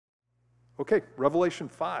Okay, Revelation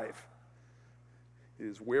 5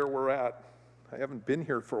 is where we're at. I haven't been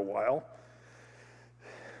here for a while,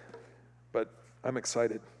 but I'm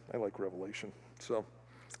excited. I like Revelation. So,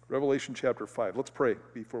 Revelation chapter 5. Let's pray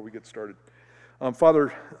before we get started.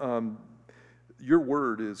 Father, your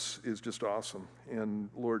word is just awesome. And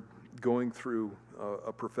Lord, going through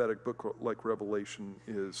a prophetic book like Revelation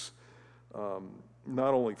is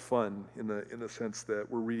not only fun in the sense that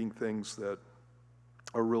we're reading things that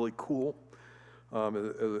are really cool,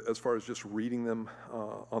 as far as just reading them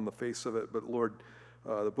on the face of it, but Lord,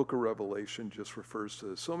 the book of Revelation just refers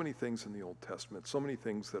to so many things in the Old Testament, so many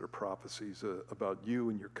things that are prophecies about you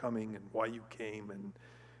and your coming and why you came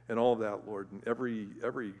and all of that, Lord. And every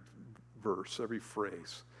verse, every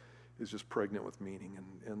phrase is just pregnant with meaning.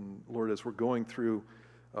 And Lord, as we're going through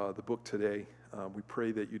the book today, we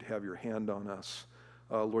pray that you'd have your hand on us.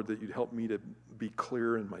 Lord, that you'd help me to be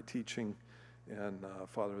clear in my teaching. And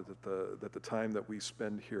Father, that the time that we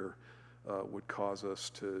spend here would cause us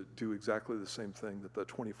to do exactly the same thing that the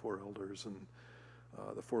 24 elders and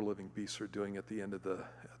the 4 living beasts are doing at the end of the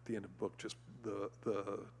book, just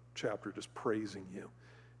the chapter, just praising you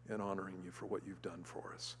and honoring you for what you've done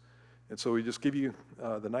for us. And so we just give you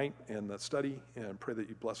the night and the study and pray that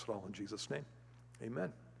you bless it all in Jesus' name.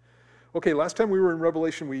 Amen. Okay, last time we were in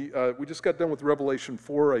Revelation, we just got done with Revelation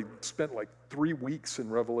 4. I spent like 3 weeks in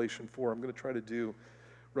Revelation 4. I'm going to try to do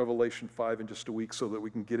Revelation 5 in just a week so that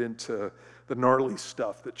we can get into the gnarly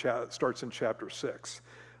stuff that starts in chapter 6.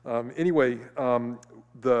 Anyway,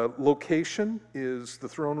 the location is the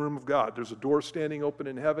throne room of God. There's a door standing open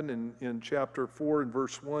in heaven in chapter 4 and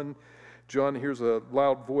verse 1. John hears a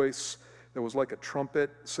loud voice that was like a trumpet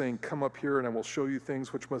saying, "Come up here and I will show you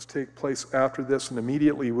things which must take place after this." And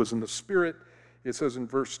immediately he was in the Spirit. It says in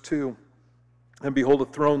verse 2, "And behold, a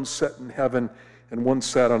throne set in heaven, and one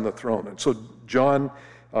sat on the throne." And so John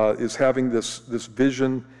is having this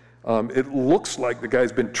vision. It looks like the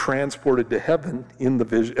guy's been transported to heaven in the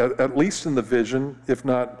vision, at least in the vision, if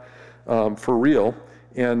not for real.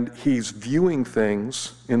 And he's viewing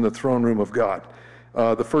things in the throne room of God.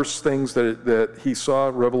 The first things that he saw,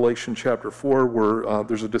 Revelation chapter 4, were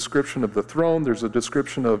there's a description of the throne, there's a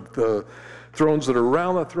description of the thrones that are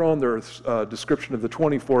around the throne, there's a description of the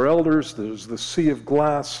 24 elders, there's the sea of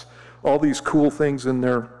glass, all these cool things in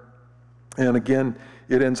there. And again,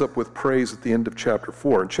 it ends up with praise at the end of chapter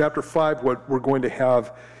 4. In chapter 5, what we're going to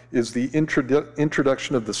have is the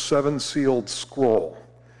introduction of the 7-sealed scroll.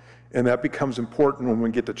 And that becomes important when we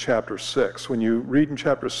get to chapter 6. When you read in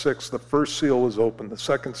chapter 6, the first seal was open, the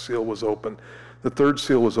second seal was open, the third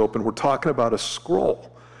seal was open. We're talking about a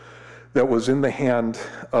scroll that was in the hand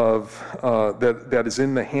of, that is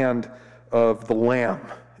in the hand of the Lamb,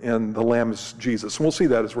 and the Lamb is Jesus. And we'll see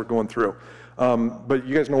that as we're going through. But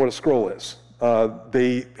you guys know what a scroll is.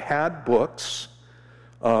 They had books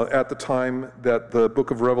at the time that the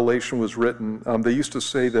book of Revelation was written. They used to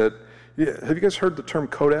say that, have you guys heard the term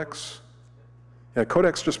codex? Yeah,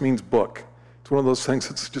 codex just means book. It's one of those things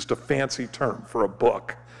that's just a fancy term for a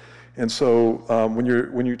book. And so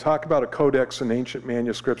when you talk about a codex in ancient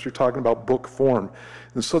manuscripts, you're talking about book form.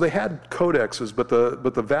 And so they had codexes, but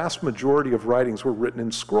the vast majority of writings were written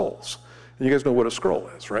in scrolls. And you guys know what a scroll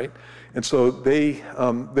is, right? And so they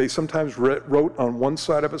sometimes wrote on one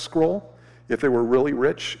side of a scroll if they were really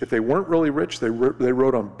rich. If they weren't really rich, they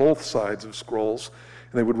wrote on both sides of scrolls.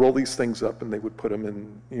 And they would roll these things up and they would put them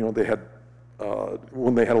in, they had,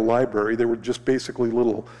 when they had a library, they were just basically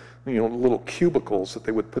little cubicles that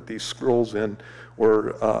they would put these scrolls in.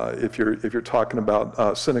 Or if you're talking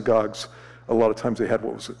about synagogues, a lot of times they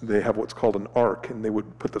have what's called an ark, and they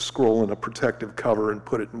would put the scroll in a protective cover and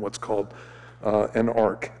put it in what's called an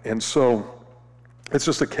ark. And so it's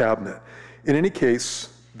just a cabinet. In any case,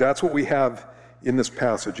 that's what we have in this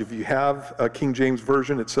passage. If you have a King James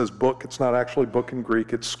Version, it says book. It's not actually book in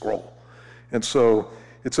Greek, it's scroll. And so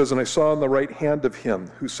it says, "And I saw on the right hand of him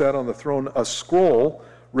who sat on the throne a scroll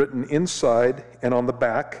written inside and on the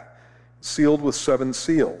back, sealed with 7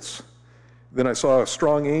 seals. Then I saw a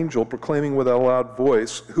strong angel proclaiming with a loud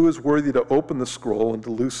voice, 'Who is worthy to open the scroll and to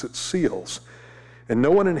loose its seals?' And no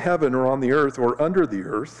one in heaven or on the earth or under the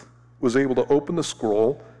earth was able to open the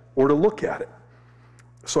scroll or to look at it.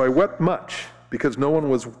 So I wept much, because no one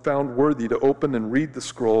was found worthy to open and read the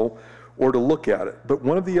scroll or to look at it. But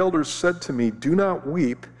one of the elders said to me, 'Do not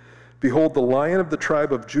weep. Behold, the Lion of the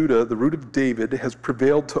tribe of Judah, the root of David, has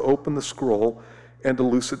prevailed to open the scroll and to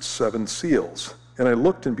loose its 7 seals.' And I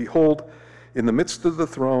looked, and behold, in the midst of the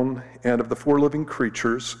throne and of the 4 living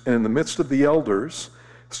creatures, and in the midst of the elders,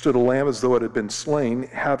 stood a lamb as though it had been slain,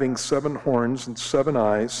 having 7 horns and 7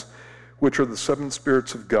 eyes, which are the seven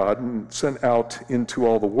spirits of God, and sent out into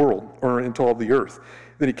all the world, or into all the earth.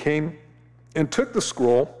 Then he came and took the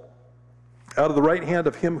scroll out of the right hand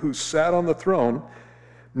of him who sat on the throne.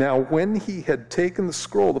 Now when he had taken the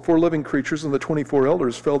scroll, the 4 living creatures and the 24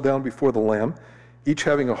 elders fell down before the Lamb, each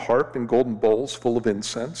having a harp and golden bowls full of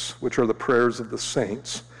incense, which are the prayers of the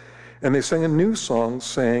saints. And they sang a new song,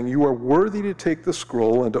 saying, "You are worthy to take the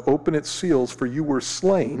scroll and to open its seals, for you were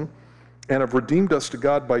slain and have redeemed us to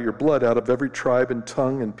God by your blood out of every tribe and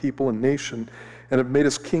tongue and people and nation, and have made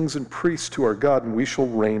us kings and priests to our God, and we shall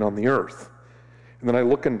reign on the earth." And then I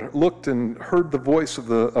looked and heard the voice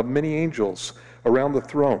of many angels around the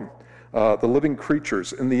throne, the living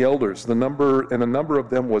creatures and the elders. The number of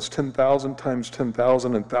them was 10,000 times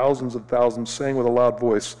 10,000, and thousands of thousands, saying with a loud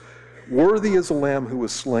voice, "Worthy is the Lamb who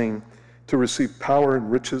was slain to receive power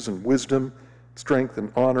and riches and wisdom, strength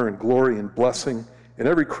and honor and glory and blessing, and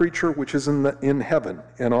every creature which is in heaven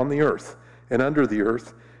and on the earth and under the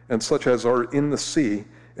earth, and such as are in the sea,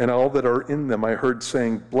 and all that are in them." I heard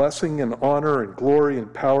saying, "Blessing and honor and glory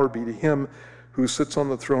and power be to him who sits on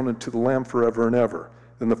the throne and to the Lamb forever and ever."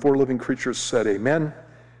 Then the 4 living creatures said, "Amen."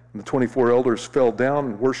 And the 24 elders fell down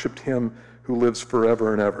and worshiped him who lives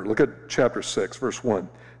forever and ever. Look at chapter 6, verse 1.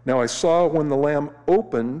 "Now I saw when the Lamb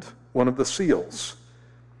opened one of the seals,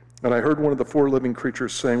 and I heard one of the 4 living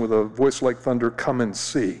creatures saying with a voice like thunder, 'Come and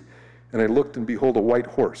see.' And I looked, and behold, a white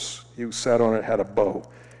horse. He who sat on it had a bow,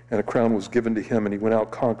 and a crown was given to him, and he went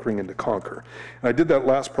out conquering and to conquer." And I did that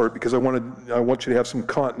last part because I want you to have some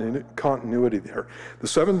continuity there. The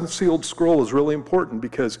 7th sealed scroll is really important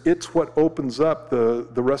because it's what opens up the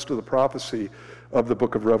rest of the prophecy of the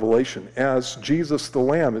book of Revelation. As Jesus the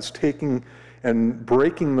Lamb is taking and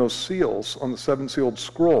breaking those seals on the 7-sealed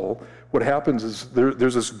scroll, what happens is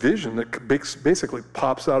there's this vision that basically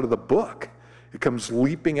pops out of the book. It comes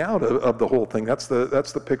leaping out of the whole thing. That's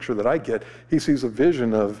the picture that I get. He sees a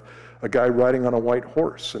vision of a guy riding on a white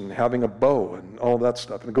horse and having a bow and all that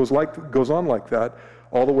stuff. And it goes on like that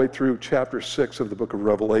all the way through chapter 6 of the book of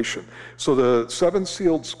Revelation. So the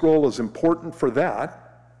 7-sealed scroll is important for that.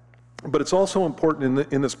 But it's also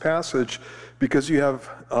important in this passage because you have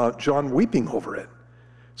John weeping over it.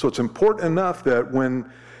 So it's important enough that when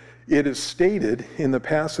it is stated in the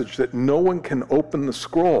passage that no one can open the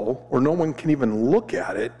scroll or no one can even look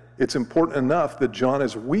at it, it's important enough that John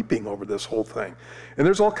is weeping over this whole thing. And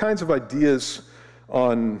there's all kinds of ideas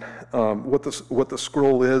on what the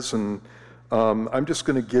scroll is, and I'm just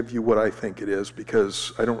going to give you what I think it is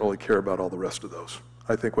because I don't really care about all the rest of those.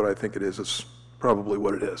 I think what I think it is probably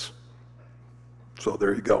what it is. So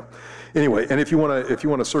there you go. Anyway, and if you want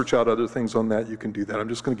to search out other things on that, you can do that. I'm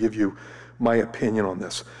just going to give you my opinion on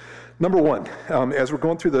this. Number one, as we're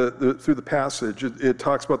going through the passage, it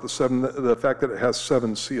talks about the fact that it has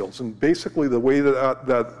 7 seals, and basically the way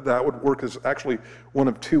that would work is actually one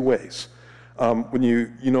of 2 ways. When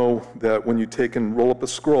you know that when you take and roll up a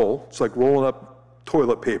scroll, it's like rolling up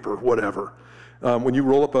toilet paper, whatever. When you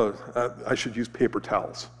roll up I should use paper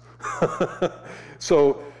towels.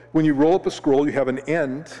 So when you roll up a scroll, you have an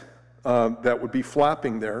end that would be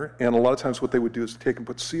flapping there, and a lot of times what they would do is take and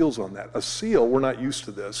put seals on that. A seal, we're not used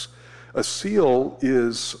to this. A seal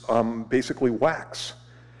is basically wax.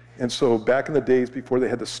 And so back in the days before they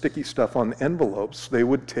had the sticky stuff on envelopes, they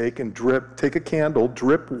would take a candle,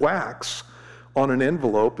 drip wax on an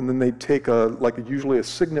envelope, and then they'd take usually a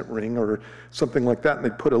signet ring or something like that, and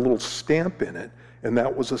they'd put a little stamp in it, and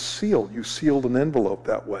that was a seal. You sealed an envelope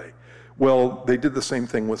that way. Well, they did the same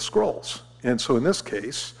thing with scrolls. And so in this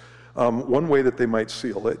case, one way that they might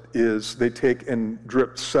seal it is they take and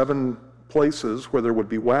drip 7 places where there would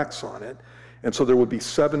be wax on it. And so there would be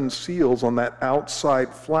 7 seals on that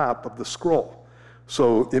outside flap of the scroll.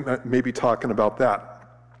 So it may be talking about that.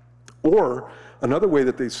 Or another way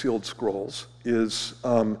that they sealed scrolls is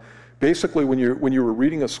basically when you were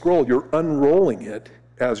reading a scroll, you're unrolling it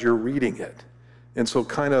as you're reading it. And so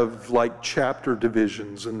kind of like chapter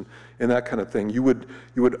divisions and that kind of thing. You would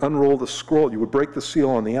unroll the scroll, you would break the seal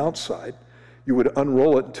on the outside, you would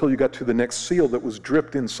unroll it until you got to the next seal that was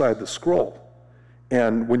dripped inside the scroll.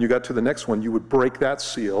 And when you got to the next one, you would break that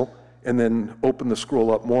seal and then open the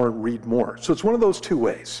scroll up more and read more. So it's one of those 2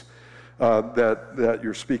 ways that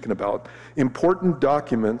you're speaking about. Important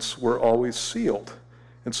documents were always sealed.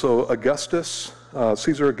 And so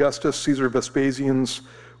Caesar Augustus, Caesar Vespasian's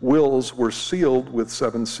wills were sealed with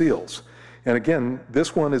 7 seals. And again,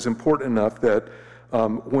 this one is important enough that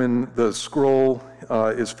when the scroll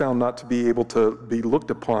is found not to be able to be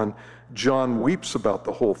looked upon, John weeps about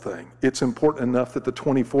the whole thing. It's important enough that the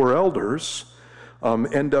 24 elders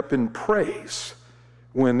end up in praise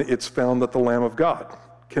when it's found that the Lamb of God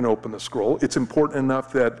can open the scroll. It's important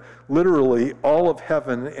enough that literally all of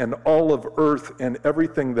heaven and all of earth and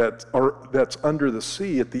everything that's under the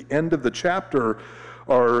sea at the end of the chapter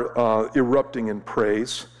are erupting in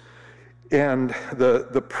praise. And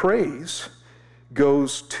the praise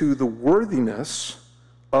goes to the worthiness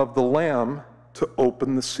of the Lamb to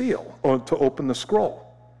open the seal, or to open the scroll.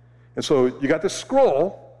 And so you got this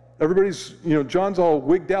scroll, everybody's, John's all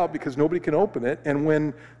wigged out because nobody can open it, and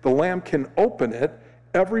when the Lamb can open it,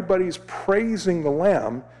 everybody's praising the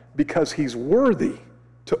Lamb because he's worthy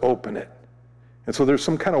to open it. And so there's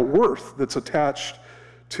some kind of worth that's attached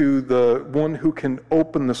to the one who can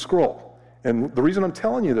open the scroll. And the reason I'm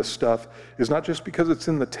telling you this stuff is not just because it's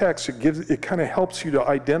in the text, it kind of helps you to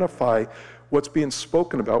identify what's being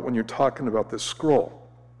spoken about when you're talking about this scroll.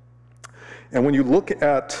 And when you look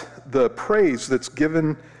at the praise that's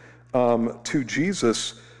given to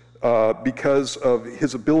Jesus because of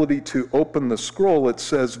his ability to open the scroll, it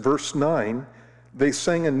says, verse 9, they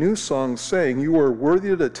sang a new song saying, you are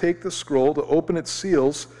worthy to take the scroll, to open its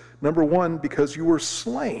seals, number one, because you were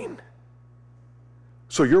slain.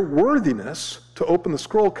 So your worthiness to open the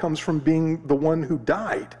scroll comes from being the one who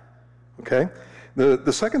died, okay?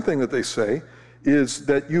 The second thing that they say is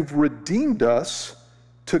that you've redeemed us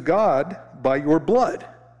to God by your blood.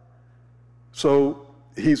 So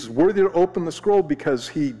he's worthy to open the scroll because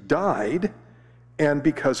he died and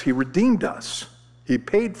because he redeemed us. He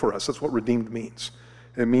paid for us. That's what redeemed means.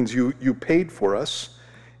 It means you paid for us.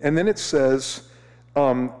 And then it says,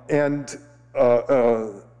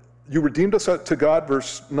 you redeemed us to God,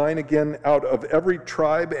 verse 9 again, out of every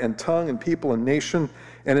tribe and tongue and people and nation.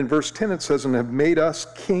 And in verse 10 it says, and have made us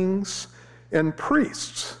kings and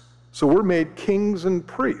priests. So we're made kings and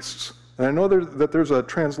priests. And I know that there's a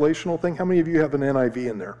translational thing. How many of you have an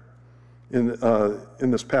NIV in there,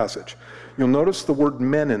 in this passage? You'll notice the word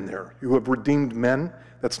men in there. You have redeemed men.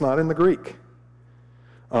 That's not in the Greek.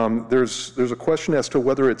 There's a question as to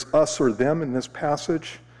whether it's us or them in this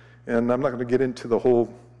passage. And I'm not going to get into the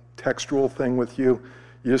whole textual thing with you.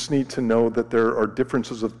 You just need to know that there are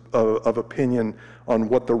differences of opinion on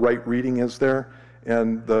what the right reading is there.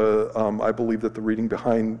 And I believe that the reading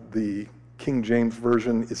behind the King James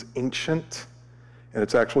Version is ancient, and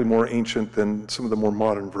it's actually more ancient than some of the more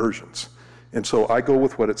modern versions. And so I go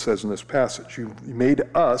with what it says in this passage. You made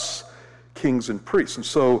us kings and priests. And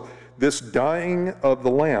so this dying of the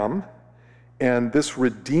Lamb and this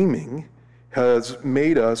redeeming has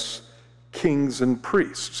made us kings and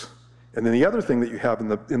priests. And then the other thing that you have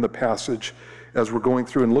in the passage as we're going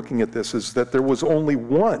through and looking at this is that there was only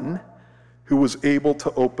one who was able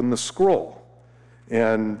to open the scroll.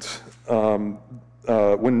 And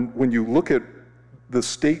when you look at the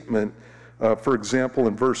statement, for example,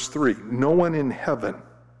 in verse 3, no one in heaven.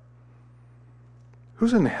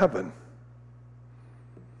 Who's in heaven?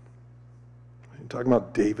 You're talking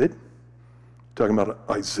about David. You're talking about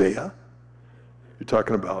Isaiah. You're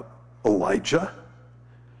talking about Elijah.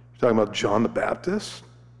 You're talking about John the Baptist.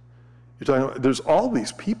 You're talking about, there's all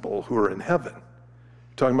these people who are in heaven.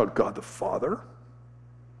 You're talking about God the Father. You're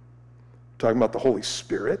talking about the Holy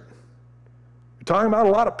Spirit. You're talking about a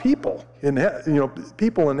lot of people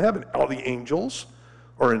people in heaven. All the angels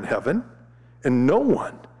are in heaven, and no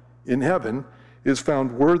one in heaven is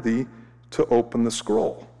found worthy to open the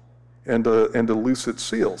scroll and to loose its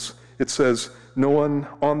seals. It says no one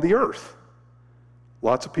on the earth.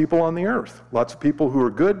 Lots of people on the earth. Lots of people who are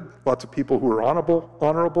good. Lots of people who are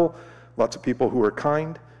honorable. Lots of people who are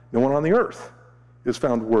kind. No one on the earth is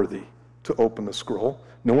found worthy to open the scroll.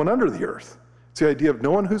 No one under the earth. It's the idea of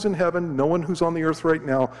no one who's in heaven, no one who's on the earth right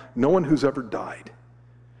now, no one who's ever died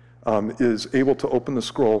is able to open the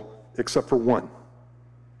scroll except for one,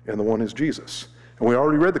 and the one is Jesus. And we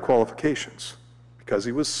already read the qualifications. Because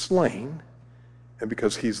he was slain and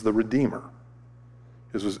because he's the Redeemer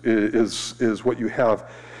is what you have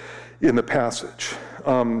in the passage.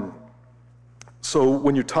 So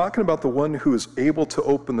when you're talking about the one who is able to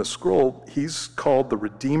open the scroll, he's called the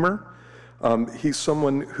Redeemer. He's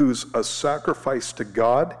someone who's a sacrifice to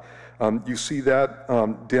God. You see that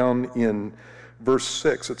down in verse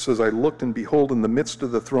 6. It says, I looked, and behold, in the midst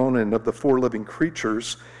of the throne and of the four living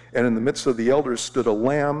creatures, and in the midst of the elders stood a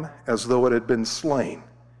lamb as though it had been slain.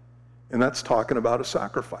 And that's talking about a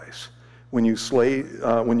sacrifice. When you slayed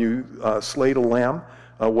a lamb,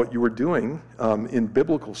 what you were doing in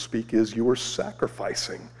biblical speak is you were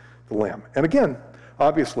sacrificing the lamb. And again,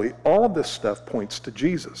 obviously, all of this stuff points to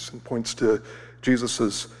Jesus and points to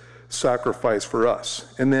Jesus's sacrifice for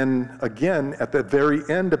us. And then again, at the very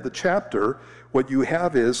end of the chapter, what you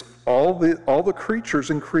have is all the creatures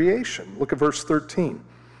in creation. Look at verse 13.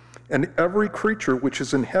 And every creature which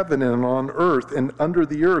is in heaven and on earth and under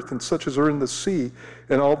the earth, and such as are in the sea,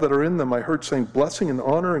 and all that are in them, I heard saying, blessing and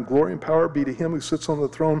honor and glory and power be to him who sits on the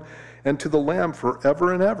throne and to the Lamb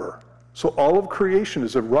forever and ever. So all of creation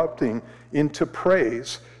is erupting into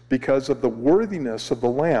praise because of the worthiness of the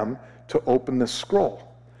Lamb to open this scroll.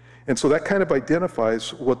 And so that kind of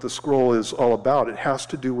identifies what the scroll is all about. It has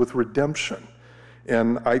to do with redemption.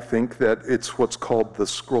 And I think that it's what's called the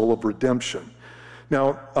scroll of redemption.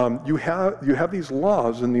 Now, you have these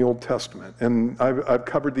laws in the Old Testament, and I've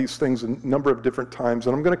covered these things a number of different times,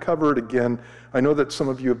 and I'm going to cover it again. I know that some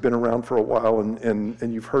of you have been around for a while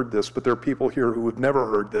and you've heard this, but there are people here who have never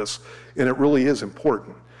heard this, and it really is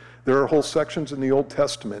important. There are whole sections in the Old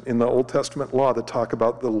Testament law, that talk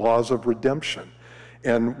about the laws of redemption.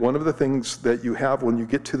 And one of the things that you have when you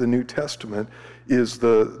get to the New Testament is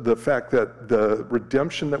the fact that the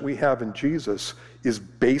redemption that we have in Jesus is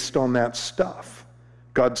based on that stuff.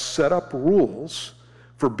 God set up rules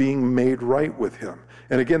for being made right with him.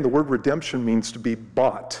 And again, the word redemption means to be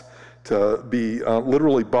bought, to be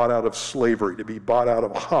literally bought out of slavery, to be bought out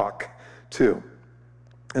of hock too.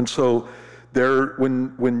 And so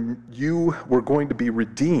when you were going to be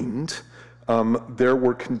redeemed, there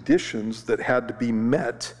were conditions that had to be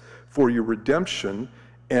met for your redemption,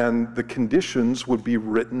 and the conditions would be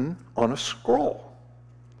written on a scroll.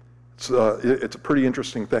 It's a pretty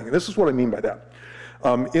interesting thing. And this is what I mean by that.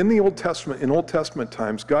 In the Old Testament, in Old Testament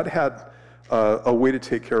times, God had a way to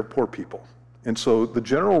take care of poor people. And so the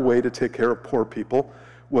general way to take care of poor people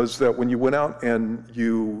was that when you went out and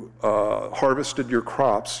you harvested your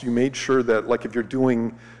crops, you made sure that, like if you're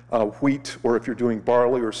doing wheat or if you're doing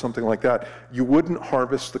barley or something like that, you wouldn't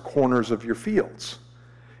harvest the corners of your fields.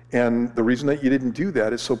 And the reason that you didn't do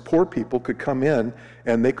that is so poor people could come in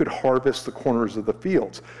and they could harvest the corners of the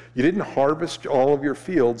fields. You didn't harvest all of your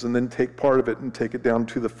fields and then take part of it and take it down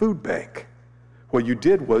to the food bank. What you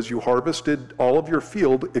did was you harvested all of your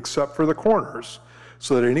field except for the corners,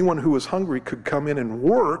 so that anyone who was hungry could come in and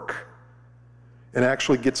work and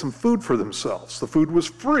actually get some food for themselves. The food was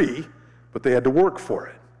free, but they had to work for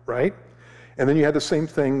it, right? And then you had the same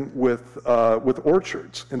thing with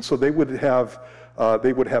orchards. And so they would have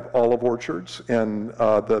olive orchards, and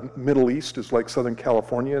the Middle East is like Southern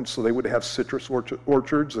California, and so they would have citrus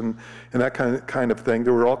orchards and that kind of thing.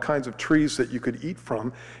 There were all kinds of trees that you could eat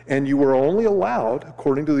from, and you were only allowed,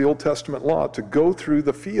 according to the Old Testament law, to go through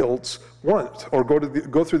the fields once, or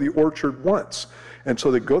go through the orchard once. And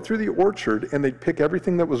so they'd go through the orchard, and they'd pick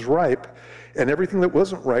everything that was ripe, and everything that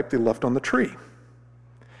wasn't ripe they left on the tree.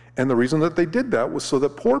 And the reason that they did that was so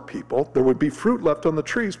that poor people, there would be fruit left on the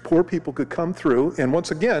trees, poor people could come through, and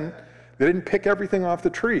once again, they didn't pick everything off the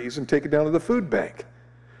trees and take it down to the food bank.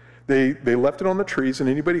 They left it on the trees, and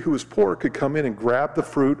anybody who was poor could come in and grab the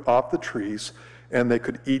fruit off the trees, and they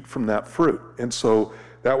could eat from that fruit. And so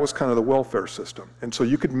that was kind of the welfare system. And so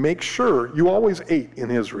you could make sure you always ate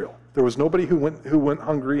in Israel. There was nobody who went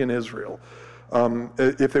hungry in Israel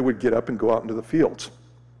if they would get up and go out into the fields.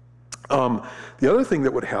 The other thing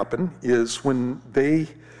that would happen is when they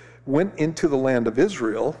went into the land of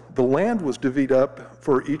Israel, the land was divvied up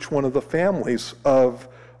for each one of the families of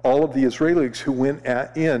all of the Israelis who went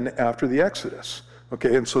in after the Exodus.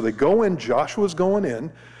 Okay, and so they go in, Joshua's going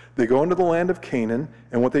in, they go into the land of Canaan,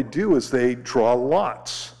 and what they do is they draw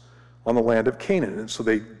lots on the land of Canaan. And so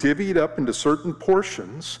they divvied up into certain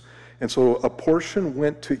portions, and so a portion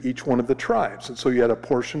went to each one of the tribes. And so you had a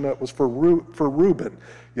portion that was for Reuben.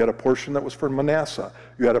 You had a portion that was for Manasseh.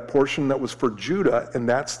 You had a portion that was for Judah, and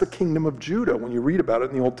that's the kingdom of Judah when you read about it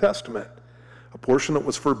in the Old Testament. A portion that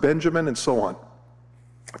was for Benjamin, and so on.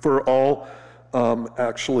 For all,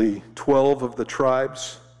 actually, 12 of the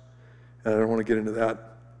tribes, and I don't want to get into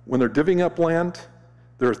that. When they're divvying up land,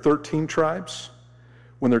 there are 13 tribes.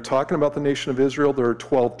 When they're talking about the nation of Israel, there are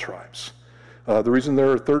 12 tribes. The reason there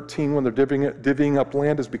are 13 when they're divvying up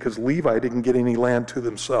land is because Levi didn't get any land to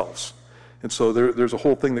themselves. And so there's a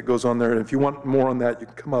whole thing that goes on there. And if you want more on that, you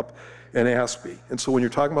can come up and ask me. And so when you're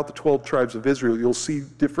talking about the 12 tribes of Israel, you'll see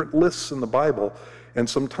different lists in the Bible. And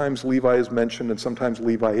sometimes Levi is mentioned and sometimes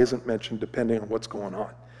Levi isn't mentioned, depending on what's going on.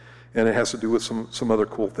 And it has to do with some other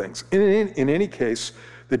cool things. In any case,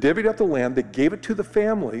 they divvied up the land, they gave it to the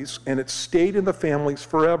families, and it stayed in the families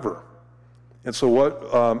forever. And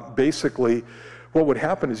so basically what would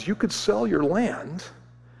happen is you could sell your land,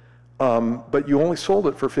 but you only sold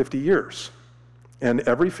it for 50 years. And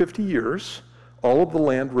every 50 years, all of the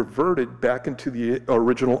land reverted back into the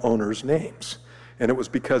original owner's names. And it was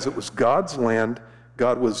because it was God's land.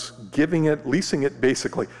 God was giving it, leasing it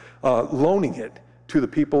basically, loaning it to the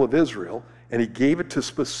people of Israel, and he gave it to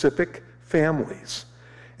specific families.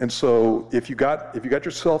 And so if you got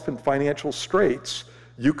yourself in financial straits,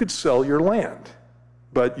 you could sell your land.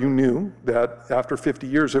 But you knew that after 50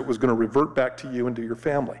 years, it was going to revert back to you and to your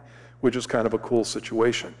family, which is kind of a cool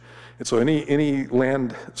situation. And so any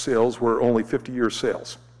land sales were only 50-year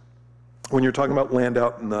sales. When you're talking about land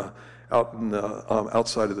out in the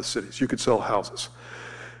outside of the cities, you could sell houses.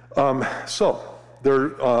 So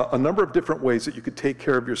there are a number of different ways that you could take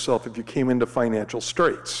care of yourself if you came into financial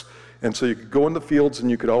straits. And so you could go in the fields and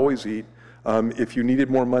you could always eat. If you needed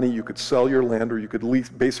more money, you could sell your land, or you could lease.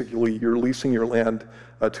 Basically, you're leasing your land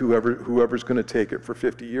to whoever's going to take it for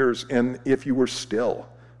 50 years. And if you were still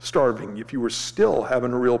starving, if you were still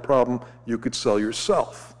having a real problem, you could sell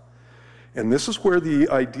yourself. And this is where the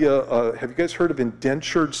idea, have you guys heard of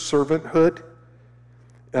indentured servanthood?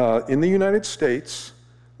 In the United States,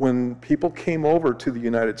 when people came over to the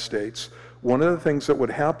United States, one of the things that would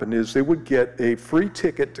happen is they would get a free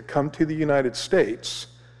ticket to come to the United States,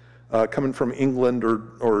 coming from England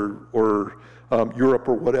or Europe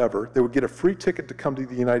or whatever. They would get a free ticket to come to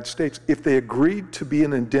the United States if they agreed to be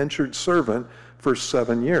an indentured servant for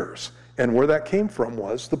 7 years. And where that came from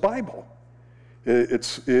was the Bible.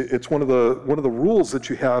 It's one of the rules that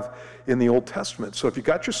you have in the Old Testament. So if you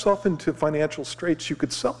got yourself into financial straits, you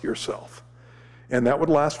could sell yourself. And that would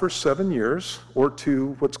last for 7 years, or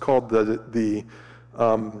to what's called the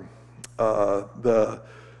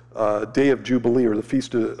Day of Jubilee, or the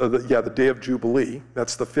Feast of, the Day of Jubilee.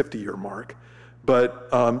 That's the 50-year mark. But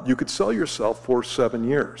you could sell yourself for 7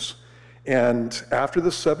 years. And after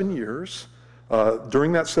the 7 years,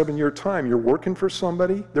 during that 7-year time, you're working for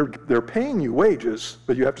somebody. They're paying you wages,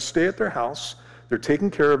 but you have to stay at their house. They're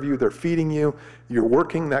taking care of you. They're feeding you. You're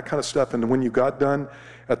working, that kind of stuff. And when you got done,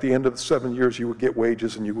 at the end of the 7 years, you would get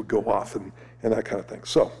wages and you would go off and that kind of thing.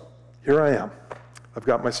 So here I am. I've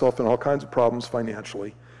got myself in all kinds of problems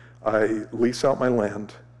financially. I lease out my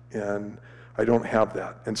land, and I don't have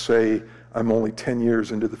that. And say I'm only 10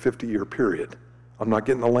 years into the 50-year period. I'm not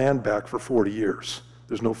getting the land back for 40 years.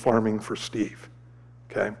 There's no farming for Steve,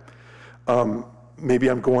 okay? Maybe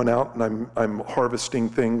I'm going out and I'm harvesting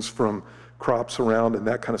things from crops around and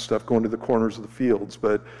that kind of stuff, going to the corners of the fields,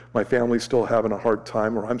 but my family's still having a hard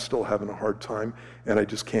time, or I'm still having a hard time, and I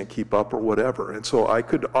just can't keep up or whatever. And so I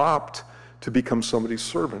could opt to become somebody's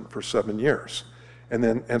servant for 7 years.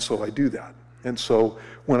 And so I do that. And so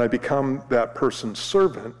when I become that person's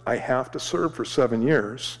servant, I have to serve for 7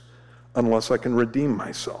 years unless I can redeem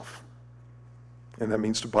myself. And that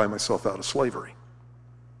means to buy myself out of slavery.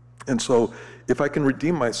 And so if I can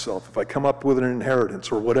redeem myself, if I come up with an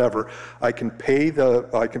inheritance or whatever, I can pay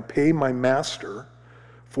my master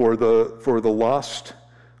for the lost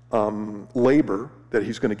labor that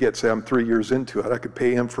he's going to get. Say I'm 3 years into it, I could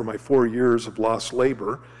pay him for my 4 years of lost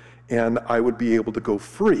labor, and I would be able to go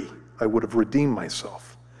free. I would have redeemed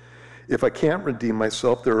myself. If I can't redeem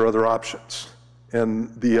myself, there are other options.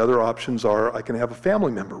 And the other options are I can have a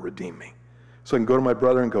family member redeem me. So I can go to my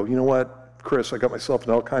brother and go, you know what, Chris, I got myself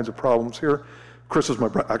in all kinds of problems here. Chris is my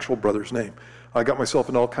actual brother's name. I got myself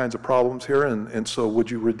in all kinds of problems here, and so would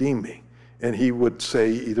you redeem me? And he would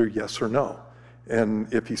say either yes or no.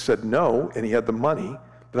 And if he said no, and he had the money,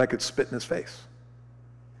 then I could spit in his face.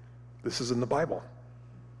 This is in the Bible,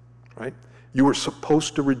 right? You were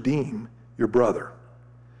supposed to redeem your brother.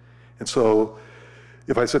 And so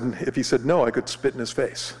if he said no, I could spit in his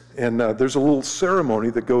face. And there's a little ceremony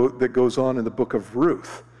that goes on in the book of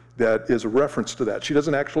Ruth that is a reference to that. She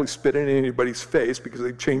doesn't actually spit in anybody's face because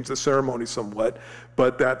they changed the ceremony somewhat,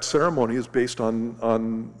 but that ceremony is based on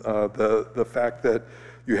the fact that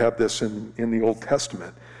you have this in the Old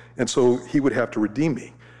Testament. And so he would have to redeem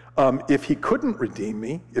me. If he couldn't redeem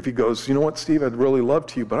me, if he goes, you know what, Steve, I'd really love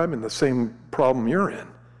to you, but I'm in the same problem you're in,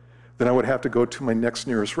 then I would have to go to my next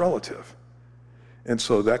nearest relative. And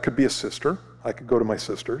so that could be a sister. I could go to my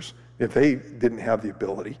sisters. If they didn't have the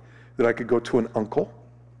ability, then I could go to an uncle,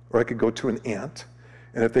 or I could go to an aunt.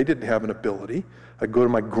 And if they didn't have an ability, I could go to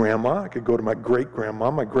my grandma, I could go to my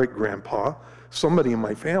great-grandma, my great-grandpa, somebody in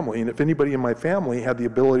my family. And if anybody in my family had the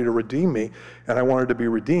ability to redeem me, and I wanted to be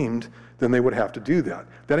redeemed, then they would have to do that.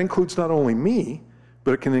 That includes not only me,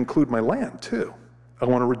 but it can include my land too. I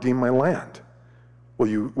want to redeem my land. Will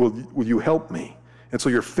you help me? And so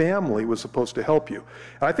your family was supposed to help you.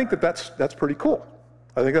 And I think that's pretty cool.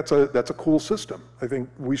 I think that's a cool system. I think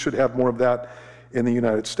we should have more of that in the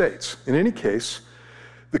United States. In any case,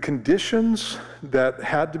 the conditions that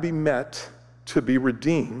had to be met to be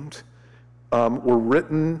redeemed were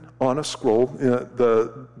written on a scroll.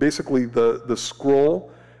 Basically the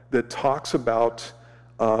scroll that talks about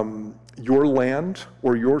your land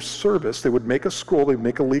or your service. They would make a scroll, they'd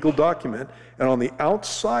make a legal document, and on the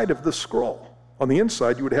outside of the scroll, On the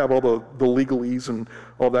inside, you would have all the legalese and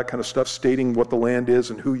all that kind of stuff, stating what the land is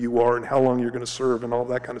and who you are and how long you're going to serve and all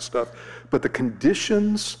that kind of stuff. But the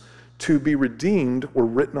conditions to be redeemed were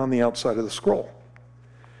written on the outside of the scroll.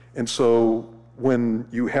 And so when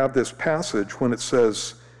you have this passage, when it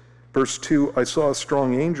says, verse 2, I saw a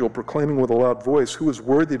strong angel proclaiming with a loud voice, who is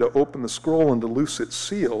worthy to open the scroll and to loose its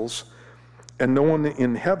seals? And no one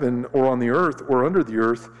in heaven or on the earth or under the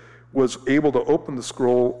earth was able to open the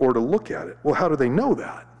scroll or to look at it. Well, how do they know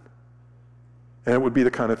that? And it would be the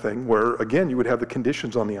kind of thing where, again, you would have the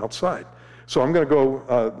conditions on the outside. So I'm going to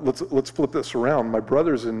go, let's flip this around. My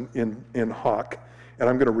brother's in Hawk, and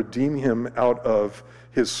I'm going to redeem him out of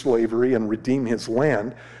his slavery and redeem his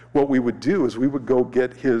land. What we would do is we would go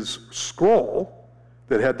get his scroll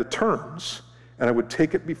that had the terms, and I would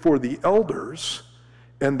take it before the elders,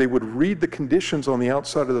 and they would read the conditions on the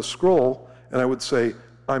outside of the scroll, and I would say,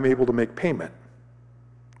 I'm able to make payment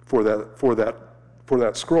for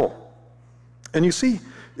that scroll. And you see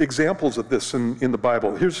examples of this in the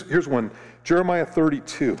Bible. Here's one, Jeremiah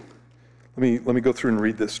 32. Let me go through and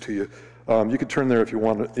read this to you. You can turn there if you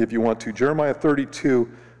want to. Jeremiah 32,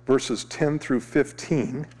 verses 10 through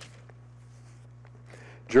 15.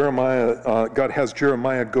 God has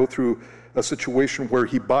Jeremiah go through a situation where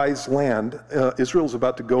he buys land. Israel's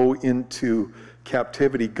about to go into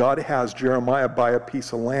captivity. God has Jeremiah buy a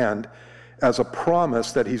piece of land as a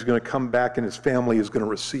promise that he's going to come back and his family is going to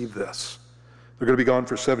receive this. They're going to be gone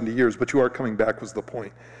for 70 years, but you are coming back was the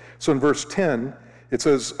point. So in verse 10, it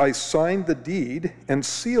says, I signed the deed and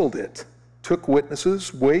sealed it, took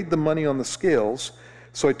witnesses, weighed the money on the scales.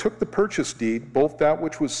 So I took the purchase deed, both that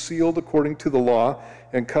which was sealed according to the law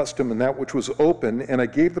and custom and that which was open, and I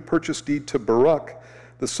gave the purchase deed to Baruch,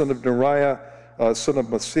 the son of Neriah, son of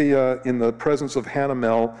Messiah, in the presence of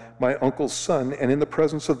Hanamel, my uncle's son, and in the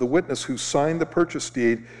presence of the witness who signed the purchase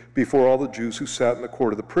deed before all the Jews who sat in the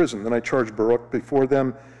court of the prison. Then I charged Baruch before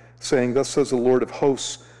them, saying, thus says the Lord of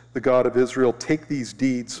hosts, the God of Israel, take these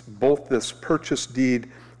deeds, both this purchase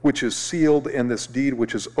deed which is sealed and this deed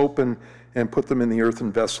which is open, and put them in an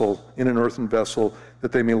earthen vessel,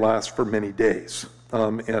 that they may last for many days.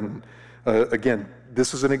 Again,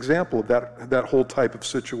 this is an example of that whole type of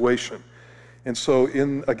situation. And so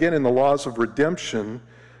in the laws of redemption,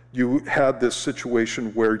 you had this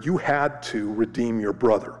situation where you had to redeem your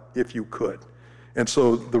brother if you could. And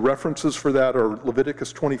so the references for that are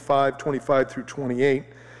Leviticus 25 through 28,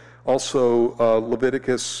 also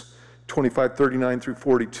Leviticus 25, 39 through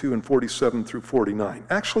 42, and 47 through 49.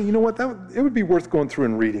 Actually, you know what? It would be worth going through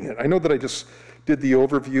and reading it. I know that I just did the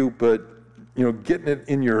overview, but getting it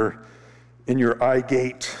in your eye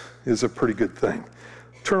gate is a pretty good thing.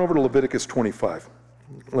 Turn over to Leviticus 25.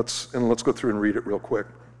 Let's go through and read it real quick.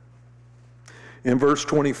 In verse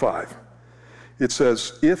 25, it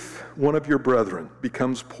says, if one of your brethren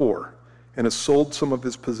becomes poor and has sold some of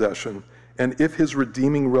his possession, and if his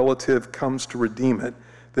redeeming relative comes to redeem it,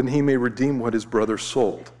 then he may redeem what his brother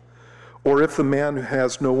sold. Or if the man who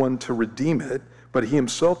has no one to redeem it, but he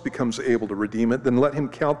himself becomes able to redeem it, then let him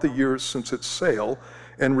count the years since its sale,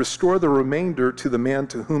 and restore the remainder to the man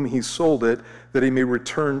to whom he sold it, that he may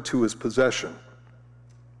return to his possession.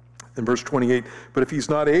 In verse 28, but if he's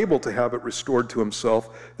not able to have it restored to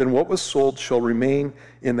himself, then what was sold shall remain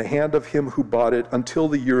in the hand of him who bought it until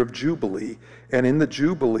the year of Jubilee, and in the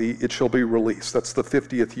Jubilee it shall be released. That's the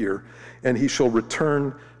 50th year, and he shall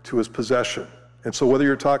return to his possession. And so whether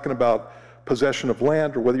you're talking about possession of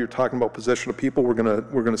land or whether you're talking about possession of people, we're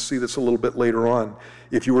gonna see this a little bit later on.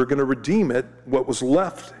 If you were going to redeem it, what was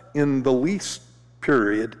left in the lease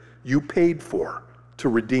period, you paid for to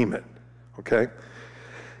redeem it, okay?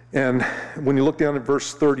 And when you look down at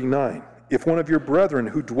verse 39, if one of your brethren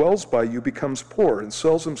who dwells by you becomes poor and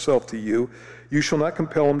sells himself to you, you shall not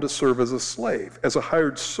compel him to serve as a slave. As a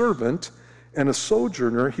hired servant and a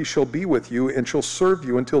sojourner, he shall be with you and shall serve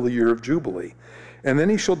you until the year of Jubilee. And then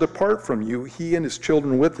he shall depart from you, he and his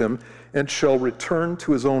children with him, and shall return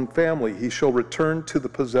to his own family. He shall return to the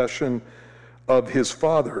possession of his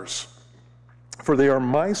fathers. For they are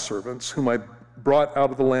my servants, whom I brought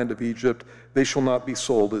out of the land of Egypt. They shall not be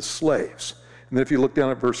sold as slaves. And then if you look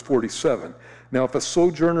down at verse 47, now if a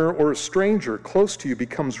sojourner or a stranger close to you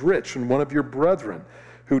becomes rich, and one of your brethren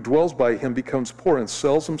who dwells by him becomes poor and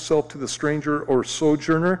sells himself to the stranger or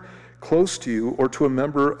sojourner close to you or to a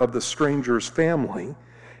member of the stranger's family,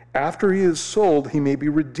 after he is sold, he may be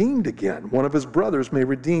redeemed again. One of his brothers may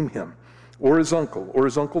redeem him, or his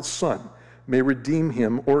uncle's son may redeem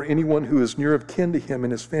him, or anyone who is near of kin to him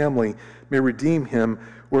and his family may redeem him,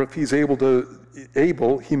 or if he's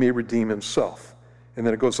able, he may redeem himself. And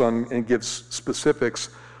then it goes on and gives specifics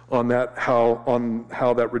on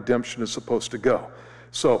how that redemption is supposed to go.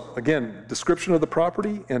 So again, description of the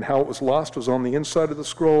property and how it was lost was on the inside of the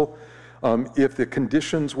scroll. If the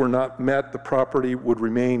conditions were not met, the property would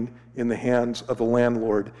remain in the hands of the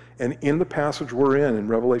landlord. And in the passage we're in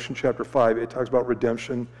Revelation chapter 5, it talks about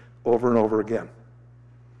redemption over and over again.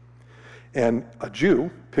 And a Jew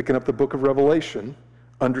picking up the book of Revelation,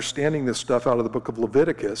 understanding this stuff out of the book of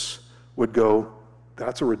Leviticus, would go,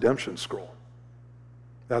 that's a redemption scroll.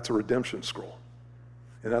 That's a redemption scroll.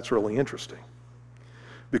 And that's really interesting.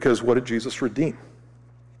 Because what did Jesus redeem?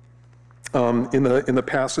 In the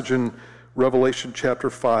passage in Revelation chapter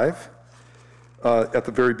 5, at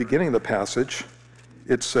the very beginning of the passage,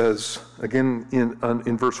 it says, again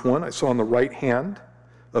in verse 1, I saw on the right hand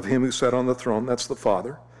of him who sat on the throne, that's the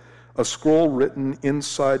Father, a scroll written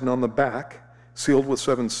inside and on the back, sealed with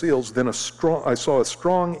 7 seals. Then I saw a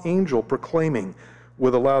strong angel proclaiming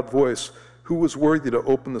with a loud voice, who was worthy to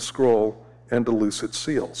open the scroll and to loose its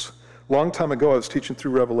seals. Long time ago, I was teaching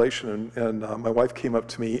through Revelation, and my wife came up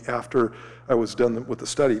to me after I was done with the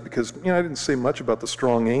study, because I didn't say much about the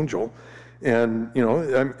strong angel, and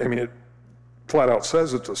I mean, it flat out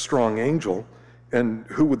says it's a strong angel, and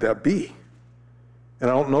who would that be? And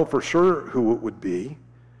I don't know for sure who it would be,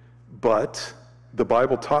 but the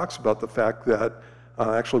Bible talks about the fact that,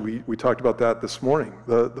 actually we talked about that this morning.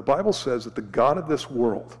 The Bible says that the God of this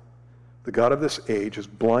world, the God of this age, has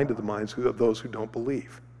blinded the minds of those who don't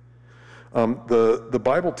believe. The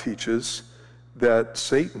Bible teaches that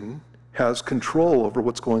Satan has control over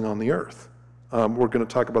what's going on the earth. We're going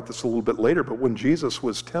to talk about this a little bit later, but when Jesus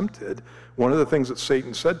was tempted, one of the things that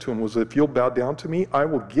Satan said to him was, if you'll bow down to me, I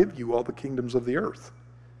will give you all the kingdoms of the earth.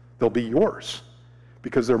 They'll be yours,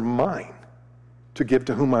 because they're mine to give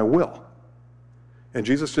to whom I will. And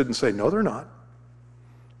Jesus didn't say, no, they're not.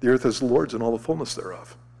 The earth is the Lord's and all the fullness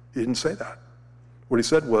thereof. He didn't say that. What he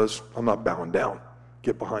said was, I'm not bowing down.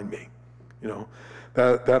 Get behind me.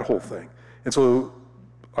 That whole thing. And so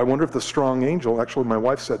I wonder if the strong angel, actually my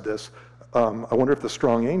wife said this, I wonder if the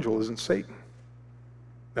strong angel isn't Satan.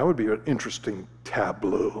 That would be an interesting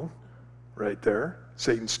tableau right there.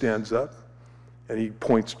 Satan stands up and he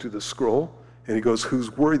points to the scroll and he goes,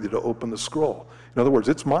 who's worthy to open the scroll? In other words,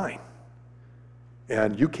 it's mine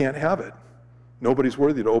and you can't have it. Nobody's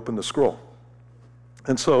worthy to open the scroll.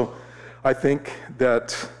 And so I think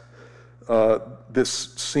that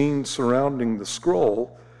this scene surrounding the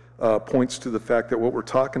scroll points to the fact that what we're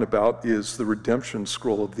talking about is the redemption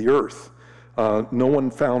scroll of the earth. No one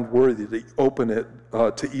found worthy to open it,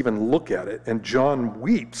 to even look at it. And John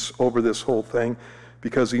weeps over this whole thing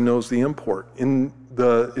because he knows the import. In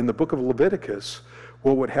the book of Leviticus,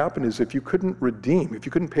 what would happen is if you couldn't redeem, if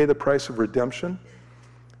you couldn't pay the price of redemption,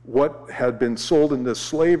 what had been sold into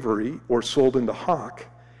slavery or sold into hock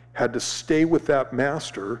had to stay with that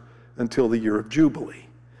master until the year of Jubilee.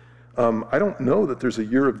 I don't know that there's a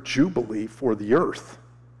year of Jubilee for the earth,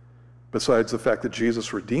 besides the fact that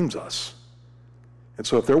Jesus redeems us. And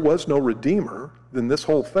so if there was no Redeemer, then this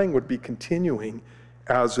whole thing would be continuing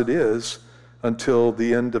as it is until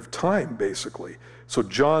the end of time, basically. So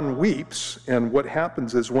John weeps, and what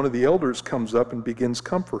happens is one of the elders comes up and begins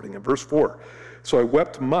comforting him. Verse 4, so I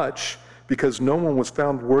wept much because no one was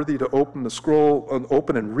found worthy to open the scroll,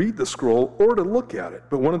 open and read the scroll, or to look at it.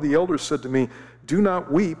 But one of the elders said to me, do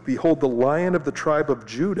not weep, behold the Lion of the tribe of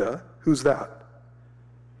Judah. Who's that?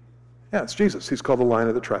 Yeah, it's Jesus. He's called the Lion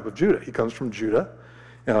of the tribe of Judah. He comes from Judah.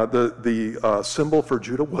 The symbol for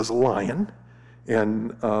Judah was a lion,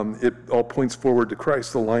 and it all points forward to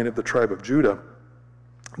Christ, the Lion of the tribe of Judah,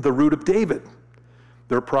 the root of David.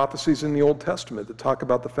 There are prophecies in the Old Testament that talk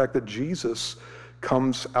about the fact that Jesus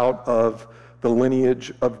comes out of the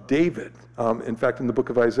lineage of David. In fact, in the book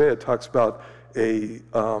of Isaiah, it talks about a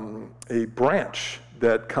branch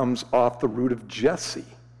that comes off the root of Jesse.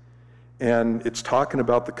 And it's talking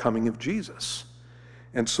about the coming of Jesus.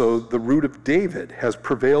 And so the root of David has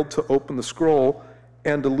prevailed to open the scroll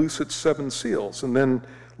and to loose its 7 seals. And then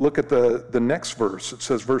look at the next verse. It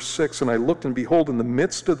says, verse 6, and I looked, and behold, in the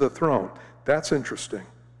midst of the throne. That's interesting.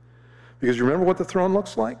 Because you remember what the throne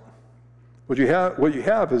looks like? What you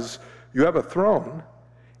have is you have a throne,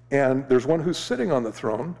 and there's one who's sitting on the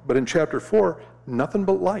throne, but in chapter 4, nothing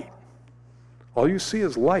but light. All you see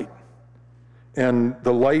is light. And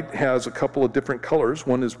the light has a couple of different colors.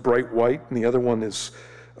 One is bright white, and the other one is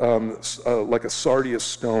like a sardius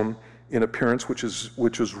stone in appearance, which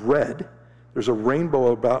is red. There's a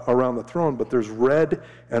rainbow around the throne, but there's red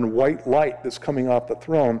and white light that's coming off the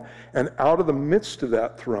throne, and out of the midst of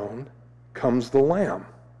that throne comes the Lamb.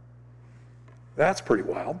 That's pretty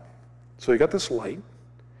wild. So you got this light,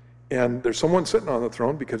 and there's someone sitting on the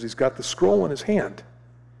throne because he's got the scroll in his hand.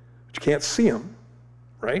 but you can't see him,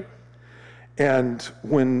 right? And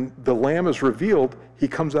when the Lamb is revealed, he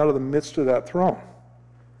comes out of the midst of that throne.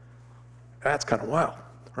 That's kind of wild,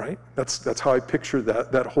 right? That's how I picture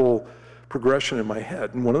that whole progression in my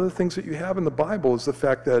head. And one of the things that you have in the Bible is the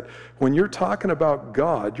fact that when you're talking about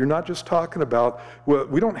God, you're not just talking about, well,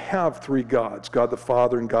 we don't have three gods, God the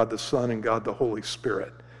Father and God the Son and God the Holy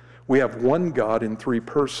Spirit. We have one God in three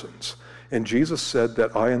persons. And Jesus said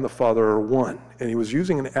that I and the Father are one. And he was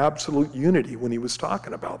using an absolute unity when he was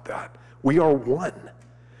talking about that. We are one.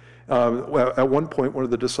 At one point, one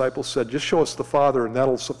of the disciples said, just show us the Father and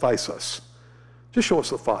that'll suffice us. Just show us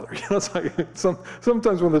the Father. You know, it's like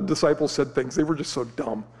sometimes when the disciples said things, they were just so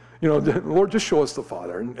dumb. You know, Lord, just show us the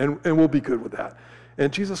Father and we'll be good with that.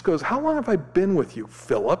 And Jesus goes, how long have I been with you,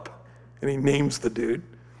 Philip? And he names the dude.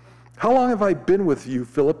 How long have I been with you,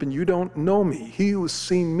 Philip, and you don't know me? He who has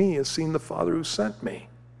seen me has seen the Father who sent me.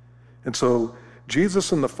 And so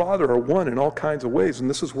Jesus and the Father are one in all kinds of ways. And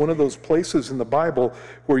this is one of those places in the Bible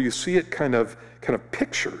where you see it kind of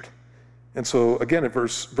pictured. And so again, in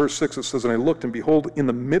verse 6, it says, and I looked, and behold, in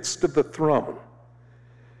the midst of the throne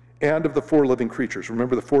and of the four living creatures.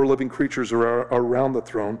 Remember, the four living creatures are around the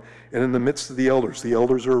throne, and in the midst of the elders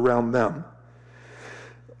are around them,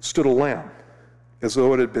 stood a lamb, as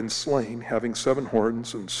though it had been slain, having 7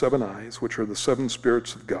 horns and 7 eyes, which are the 7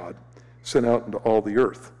 spirits of God, sent out into all the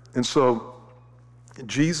earth. And so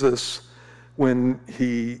Jesus, when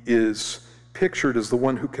he is pictured as the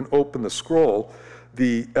one who can open the scroll,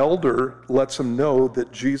 the elder lets him know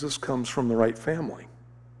that Jesus comes from the right family.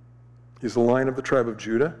 He's the Lion of the tribe of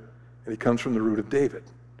Judah, and he comes from the root of David,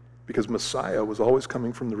 because Messiah was always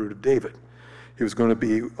coming from the root of David. He was going to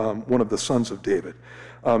be one of the sons of David.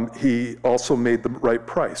 He also made the right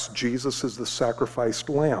price. Jesus is the sacrificed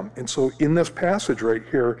lamb. And so in this passage right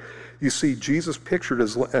here, you see Jesus pictured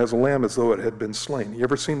as a lamb as though it had been slain. You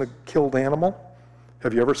ever seen a killed animal?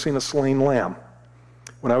 Have you ever seen a slain lamb?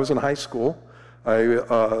 When I was in high school, I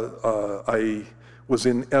was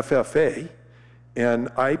in FFA, and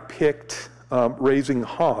I picked raising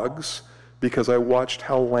hogs because I watched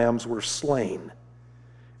how lambs were slain.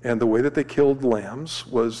 And the way that they killed lambs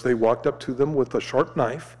was they walked up to them with a sharp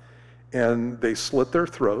knife, and they slit their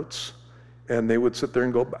throats, and they would sit there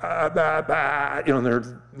and go, bah, bah, bah, and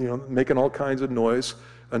they're making all kinds of noise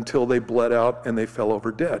until they bled out and they fell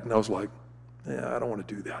over dead. And I was like, yeah, I don't want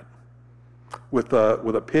to do that. With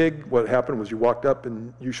a pig, what happened was you walked up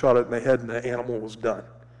and you shot it in the head and the animal was done.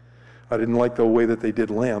 I didn't like the way that they did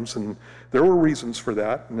lambs, and there were reasons for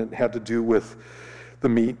that, and it had to do with the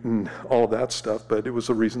meat and all of that stuff, but it was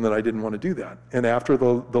a reason that I didn't want to do that. And after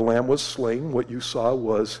the lamb was slain, what you saw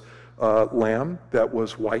was lamb that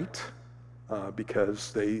was white,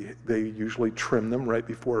 because they usually trim them right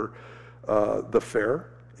before the fair,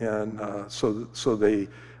 and so they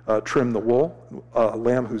trim the wool.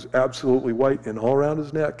 Lamb who's absolutely white, and all around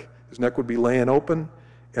his neck would be laying open,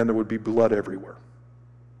 and there would be blood everywhere.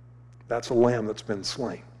 That's a lamb that's been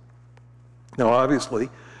slain. Now, obviously,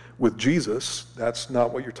 with Jesus, that's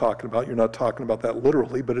not what you're talking about. You're not talking about that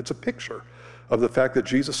literally, but it's a picture of the fact that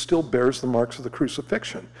Jesus still bears the marks of the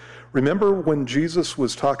crucifixion. Remember when Jesus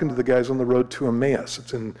was talking to the guys on the road to Emmaus?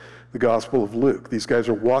 It's in the Gospel of Luke. These guys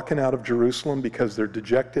are walking out of Jerusalem because they're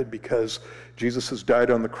dejected because Jesus has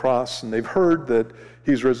died on the cross, and they've heard that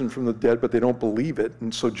he's risen from the dead, but they don't believe it.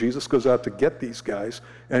 And so Jesus goes out to get these guys,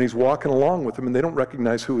 and he's walking along with them, and they don't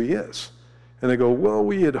recognize who he is. And they go, well,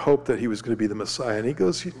 we had hoped that he was going to be the Messiah. And he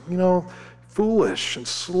goes, foolish and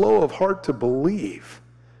slow of heart to believe.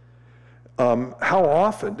 How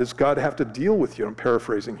often does God have to deal with you? I'm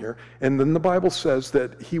paraphrasing here. And then the Bible says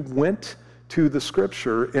that he went to the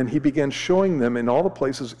scripture and he began showing them in all the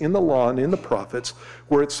places in the law and in the prophets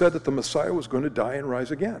where it said that the Messiah was going to die and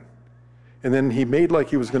rise again. And then he made like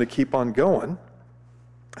he was going to keep on going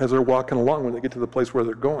as they're walking along when they get to the place where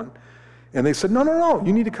they're going. And they said, no,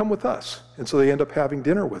 you need to come with us. And so they end up having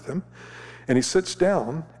dinner with him. And he sits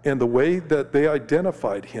down, and the way that they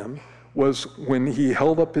identified him was when he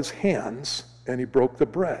held up his hands and he broke the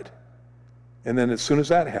bread. And then as soon as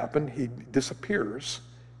that happened, he disappears,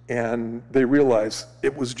 and they realize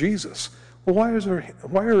it was Jesus. Well,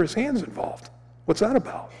 why are his hands involved? What's that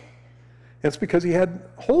about? And it's because he had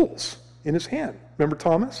holes in his hand. Remember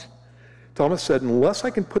Thomas? Thomas said, unless I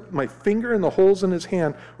can put my finger in the holes in his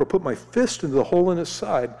hand or put my fist into the hole in his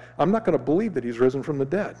side, I'm not going to believe that he's risen from the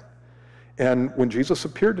dead. And when Jesus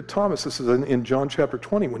appeared to Thomas, this is in John chapter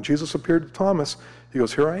 20, when Jesus appeared to Thomas, he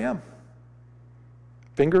goes, here I am.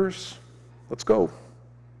 Fingers, let's go.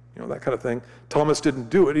 That kind of thing. Thomas didn't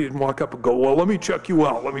do it. He didn't walk up and go, well, let me check you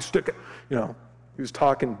out. Let me stick it. He was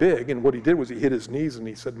talking big, and what he did was he hit his knees and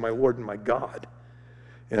he said, my Lord and my God.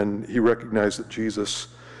 and he recognized that Jesus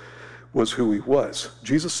was who he was.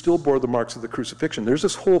 Jesus still bore the marks of the crucifixion. There's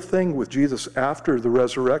this whole thing with Jesus after the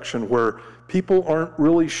resurrection where people aren't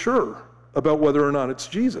really sure about whether or not it's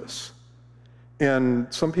Jesus.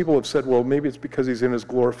 And some people have said, well, maybe it's because he's in his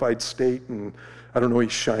glorified state and, I don't know,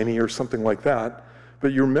 he's shiny or something like that.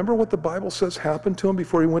 But you remember what the Bible says happened to him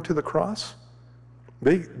before he went to the cross?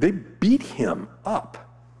 They beat him up.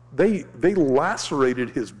 They lacerated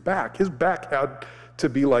his back. His back had to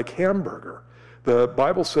be like hamburger. The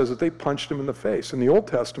Bible says that they punched him in the face. In the Old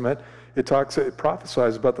Testament, it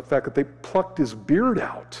prophesies about the fact that they plucked his beard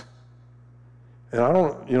out. And I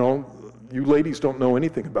don't, you ladies don't know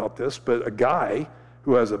anything about this, but a guy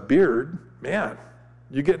who has a beard, man,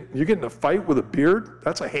 you get in a fight with a beard,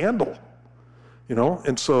 that's a handle,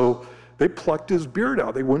 And so they plucked his beard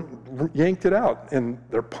out. They yanked it out, and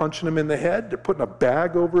they're punching him in the head. They're putting a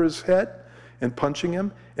bag over his head and punching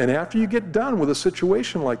him. And after you get done with a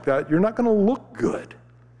situation like that, you're not going to look good.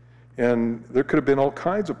 And there could have been all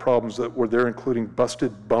kinds of problems that were there, including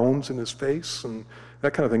busted bones in his face and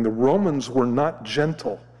that kind of thing. The Romans were not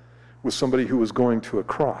gentle with somebody who was going to a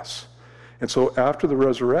cross. And so after the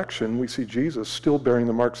resurrection, we see Jesus still bearing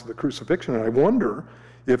the marks of the crucifixion. And I wonder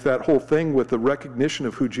if that whole thing with the recognition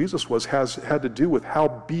of who Jesus was had to do with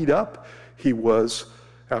how beat up he was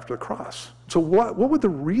after the cross. So what would the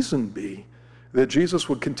reason be that Jesus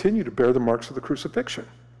would continue to bear the marks of the crucifixion?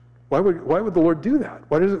 Why would the Lord do that?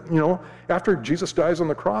 Why does it, after Jesus dies on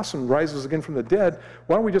the cross and rises again from the dead,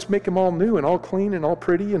 why don't we just make him all new and all clean and all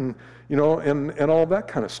pretty and, and all that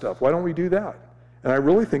kind of stuff? Why don't we do that? And I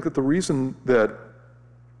really think that the reason that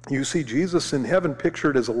you see Jesus in heaven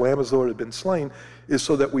pictured as a lamb as though it had been slain is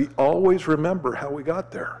so that we always remember how we got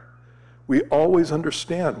there. We always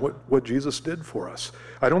understand what Jesus did for us.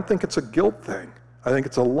 I don't think it's a guilt thing. I think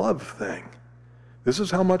it's a love thing. This is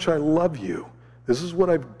how much I love you. This is what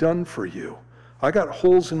I've done for you. I got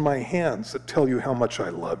holes in my hands that tell you how much I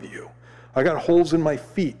love you. I got holes in my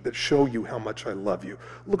feet that show you how much I love you.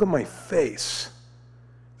 Look at my face.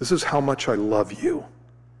 This is how much I love you.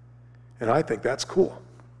 And I think that's cool.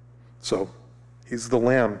 So he's the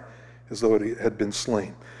lamb as though it had been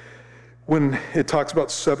slain. When it talks about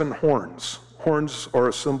 7 horns, horns are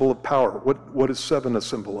a symbol of power. What is 7 a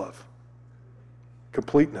symbol of?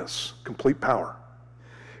 Completeness, complete power.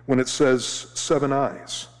 When it says 7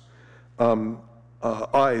 eyes,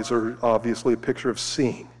 eyes are obviously a picture of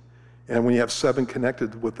seeing. And when you have 7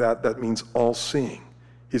 connected with that, that means all-seeing.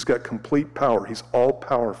 He's got complete power. He's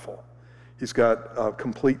all-powerful. He's got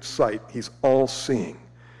complete sight. He's all-seeing.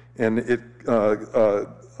 And it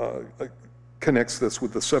connects this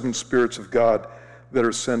with the 7 spirits of God that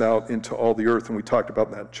are sent out into all the earth. And we talked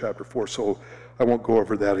about that in chapter 4, so I won't go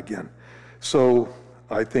over that again. So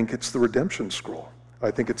I think it's the redemption scroll. I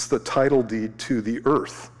think it's the title deed to the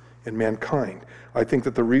earth and mankind. I think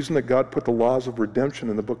that the reason that God put the laws of redemption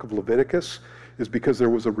in the book of Leviticus is because there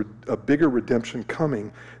was a bigger redemption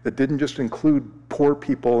coming that didn't just include poor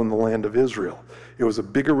people in the land of Israel. It was a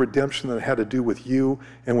bigger redemption that had to do with you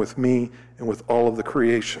and with me and with all of the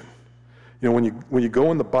creation. When you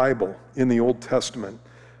go in the Bible, in the Old Testament,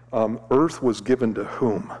 earth was given to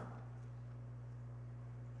whom?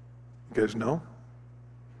 You guys know?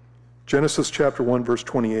 Genesis chapter 1, verse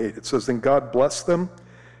 28, it says, "Then God blessed them,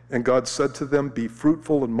 and God said to them, 'Be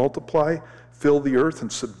fruitful and multiply, fill the earth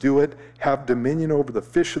and subdue it, have dominion over the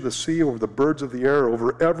fish of the sea, over the birds of the air,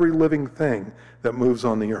 over every living thing that moves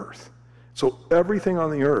on the earth.'" So everything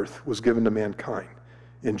on the earth was given to mankind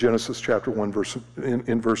in Genesis chapter 1,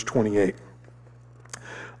 in verse 28.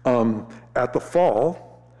 At the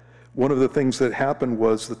fall, one of the things that happened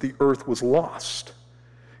was that the earth was lost.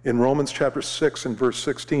 In Romans chapter 6 and verse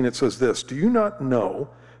 16, it says this, "Do you not know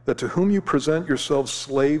that to whom you present yourselves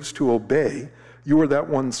slaves to obey, you are that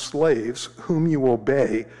one slaves whom you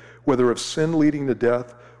obey, whether of sin leading to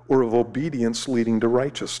death or of obedience leading to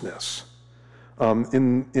righteousness?" I've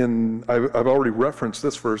already referenced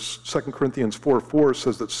this verse. 2 Corinthians 4:4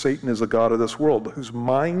 says that Satan is the god of this world, whose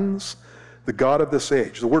minds, the god of this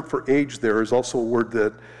age. The word for age there is also a word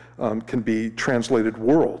that can be translated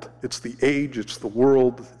world. It's the age, it's the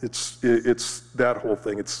world, it's that whole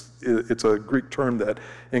thing. It's a Greek term that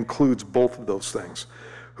includes both of those things.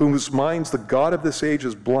 Whose minds the God of this age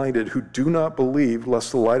is blinded, who do not believe,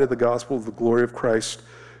 lest the light of the gospel of the glory of Christ,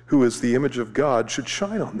 who is the image of God, should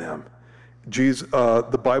shine on them.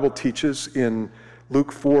 The Bible teaches in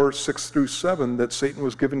Luke 4:6-7 that Satan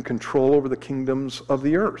was given control over the kingdoms of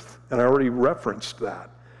the earth. And I already referenced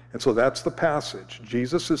that. And so that's the passage.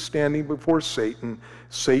 Jesus is standing before Satan.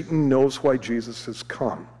 Satan knows why Jesus has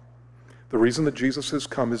come. The reason that Jesus has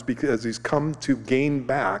come is because he's come to gain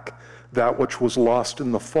back that which was lost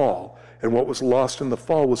in the fall. And what was lost in the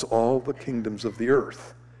fall was all the kingdoms of the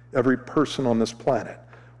earth. Every person on this planet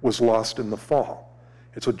was lost in the fall.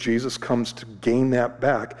 And so Jesus comes to gain that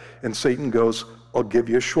back, and Satan goes, I'll give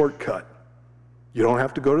you a shortcut. You don't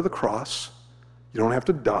have to go to the cross. You don't have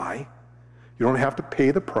to die. You don't have to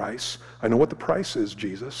pay the price. I know what the price is,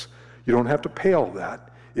 Jesus. You don't have to pay all that.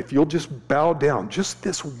 If you'll just bow down, just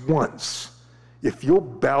this once, if you'll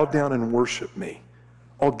bow down and worship me,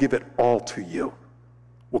 I'll give it all to you.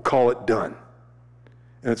 We'll call it done.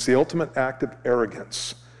 And it's the ultimate act of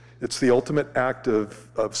arrogance. It's the ultimate act of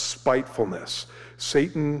spitefulness.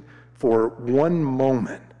 Satan, for one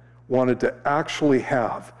moment, wanted to actually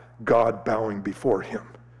have God bowing before him.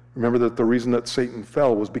 Remember that the reason that Satan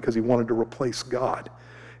fell was because he wanted to replace God.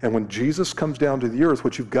 And when Jesus comes down to the earth,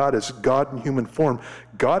 what you've got is God in human form.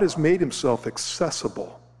 God has made himself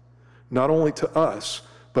accessible, not only to us,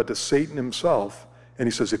 but to Satan himself. And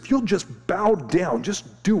he says, if you'll just bow down,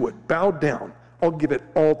 just do it, bow down, I'll give it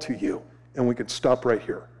all to you. And we can stop right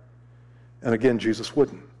here. And again, Jesus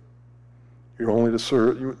wouldn't. You're only to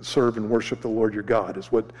serve and worship the Lord your God,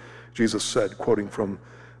 is what Jesus said, quoting from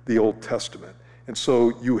the Old Testament. And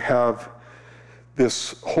so you have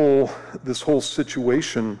this whole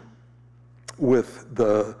situation with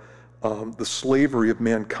the slavery of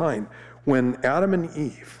mankind. When Adam and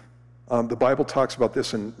Eve, the Bible talks about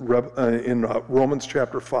this in Romans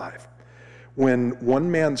chapter 5. When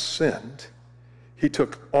one man sinned, he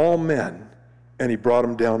took all men and he brought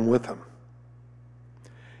them down with him.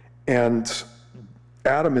 And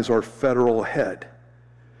Adam is our federal head.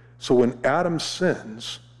 So when Adam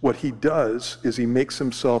sins, what he does is he makes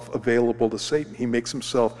himself available to Satan. He makes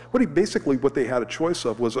himself, what they had a choice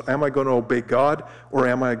of was, am I going to obey God or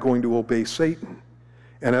am I going to obey Satan?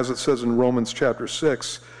 And as it says in Romans chapter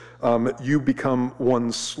 6, you become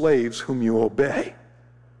one's slaves whom you obey,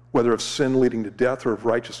 whether of sin leading to death or of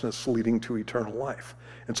righteousness leading to eternal life.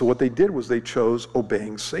 And so what they did was they chose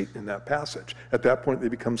obeying Satan in that passage. At that point, they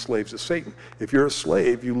become slaves of Satan. If you're a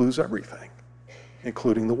slave, you lose everything,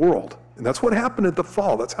 including the world. And that's what happened at the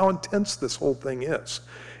fall. That's how intense this whole thing is.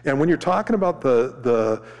 And when you're talking about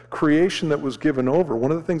the creation that was given over,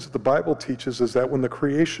 one of the things that the Bible teaches is that when the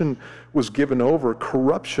creation was given over,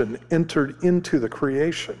 corruption entered into the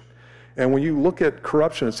creation. And when you look at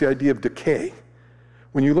corruption, it's the idea of decay.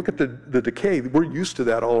 When you look at the decay, we're used to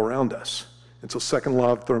that all around us. And so second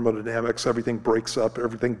law of thermodynamics, everything breaks up,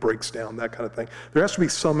 everything breaks down, that kind of thing. There has to be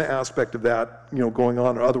some aspect of that, going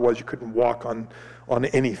on, or otherwise you couldn't walk on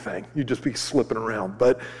anything. You'd just be slipping around.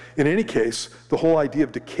 But in any case, the whole idea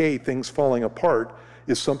of decay, things falling apart,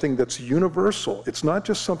 is something that's universal. It's not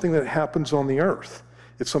just something that happens on the earth.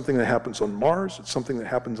 It's something that happens on Mars. It's something that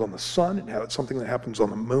happens on the sun. It's something that happens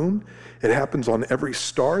on the moon. It happens on every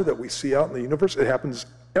star that we see out in the universe. It happens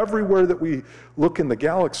everywhere that we look in the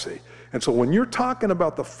galaxy. And so when you're talking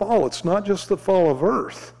about the fall, it's not just the fall of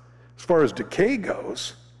Earth. As far as decay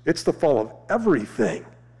goes, it's the fall of everything.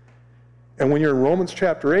 And when you're in Romans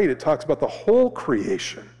chapter 8, it talks about the whole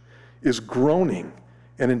creation is groaning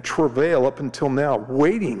and in travail up until now,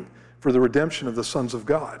 waiting for the redemption of the sons of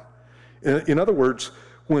God. In other words,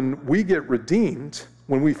 when we get redeemed,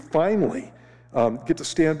 when we finally get to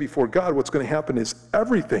stand before God, what's going to happen is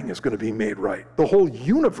everything is going to be made right. The whole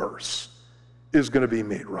universe is going to be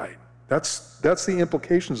made right. That's the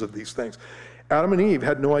implications of these things. Adam and Eve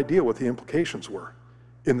had no idea what the implications were,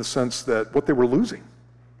 in the sense that what they were losing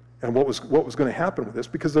and what was going to happen with this,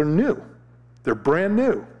 because they're new. They're brand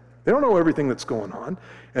new. They don't know everything that's going on,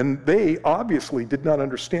 and they obviously did not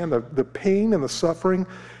understand the pain and the suffering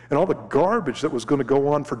and all the garbage that was going to go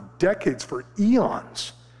on for decades, for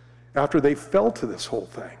eons, after they fell to this whole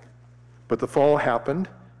thing. But the fall happened,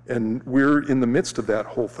 and we're in the midst of that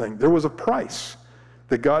whole thing. There was a price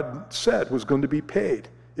that God said was going to be paid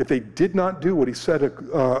if they did not do what he said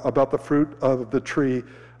about the fruit of the tree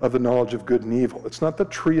of the knowledge of good and evil. It's not the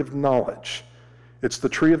tree of knowledge. It's the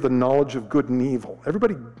tree of the knowledge of good and evil.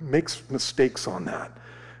 Everybody makes mistakes on that.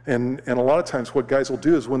 And a lot of times what guys will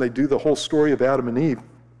do is when they do the whole story of Adam and Eve,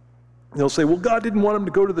 they'll say, well, God didn't want them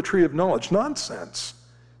to go to the tree of knowledge. Nonsense.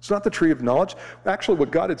 It's not the tree of knowledge. Actually,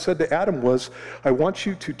 what God had said to Adam was, I want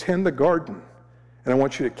you to tend the garden, and I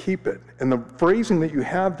want you to keep it. And the phrasing that you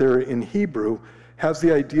have there in Hebrew has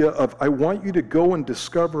the idea of, I want you to go and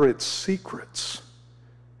discover its secrets.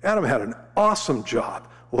 Adam had an awesome job.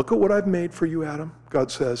 Look at what I've made for you, Adam,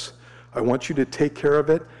 God says. I want you to take care of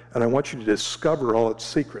it, and I want you to discover all its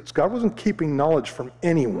secrets. God wasn't keeping knowledge from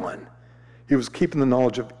anyone. He was keeping the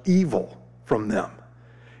knowledge of evil from them.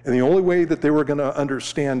 And the only way that they were going to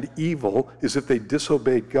understand evil is if they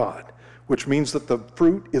disobeyed God, which means that the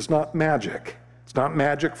fruit is not magic. It's not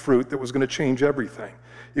magic fruit that was going to change everything.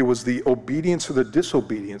 It was the obedience or the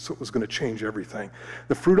disobedience that was going to change everything.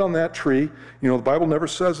 The fruit on that tree, the Bible never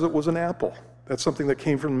says it was an apple. That's something that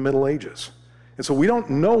came from the Middle Ages. And so we don't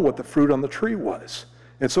know what the fruit on the tree was.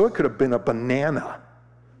 And so it could have been a banana,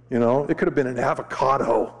 it could have been an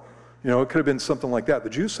avocado, it could have been something like that. The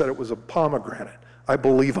Jews said it was a pomegranate. I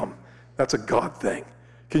believe them. That's a God thing.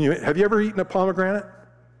 Have you ever eaten a pomegranate?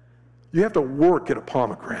 You have to work at a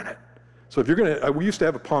pomegranate. So if we used to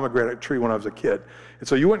have a pomegranate tree when I was a kid. And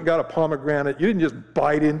so you went and got a pomegranate. You didn't just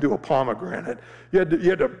bite into a pomegranate. You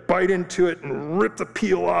had to bite into it and rip the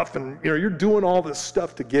peel off, and you're doing all this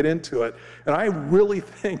stuff to get into it. And I really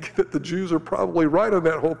think that the Jews are probably right on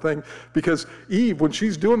that whole thing, because Eve, when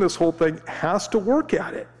she's doing this whole thing, has to work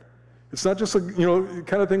at it. It's not just a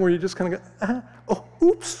kind of thing where you just kind of go, oh,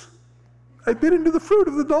 oops. I bit into the fruit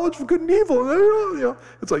of the knowledge of good and evil.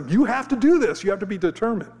 It's like, you have to do this. You have to be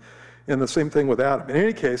determined. And the same thing with Adam. In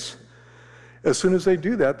any case, as soon as they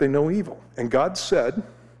do that, they know evil. And God said,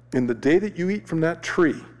 in the day that you eat from that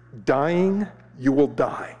tree, dying, you will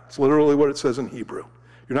die. It's literally what it says in Hebrew.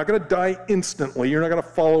 You're not going to die instantly. You're not going to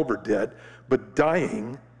fall over dead. But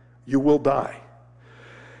dying, you will die.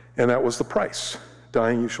 And that was the price.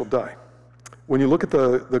 Dying, you shall die. When you look at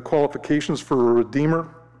the qualifications for a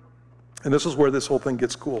redeemer, and this is where this whole thing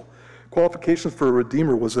gets cool. Qualifications for a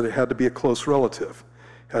redeemer was that it had to be a close relative.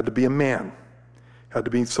 Had to be a man, had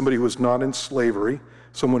to be somebody who was not in slavery,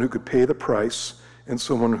 someone who could pay the price, and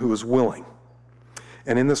someone who was willing.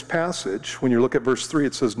 And in this passage, when you look at verse 3,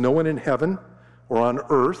 it says, no one in heaven or on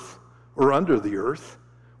earth or under the earth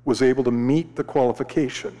was able to meet the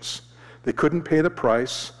qualifications. They couldn't pay the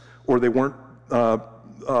price, or they weren't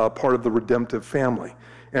part of the redemptive family.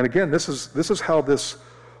 And again, this is how this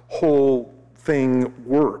whole thing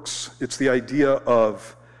works. It's the idea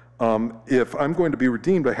of, if I'm going to be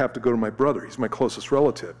redeemed, I have to go to my brother. He's my closest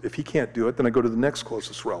relative. If he can't do it, then I go to the next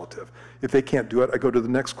closest relative. If they can't do it, I go to the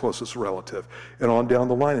next closest relative, and on down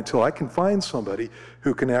the line until I can find somebody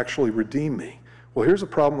who can actually redeem me. Well, here's a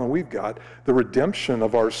problem that we've got. The redemption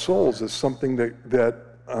of our souls is something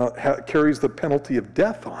that carries the penalty of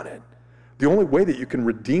death on it. The only way that you can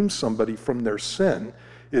redeem somebody from their sin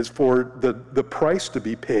is for the price to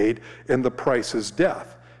be paid, and the price is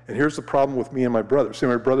death. And here's the problem with me and my brother. See,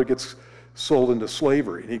 my brother gets sold into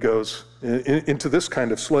slavery, and he goes into this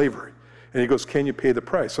kind of slavery. And he goes, can you pay the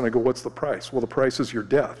price? And I go, what's the price? Well, the price is your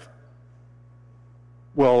death.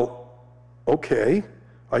 Well, okay,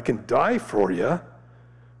 I can die for you,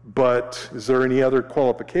 but is there any other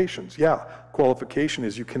qualifications? Yeah, qualification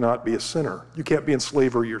is you cannot be a sinner. You can't be in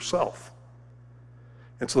slavery yourself.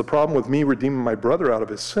 And so the problem with me redeeming my brother out of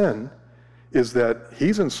his sin is that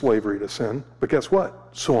he's in slavery to sin, but guess what?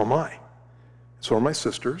 So am I. So are my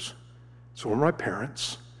sisters, so are my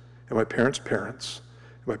parents, and my parents' parents,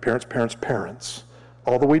 and my parents' parents' parents,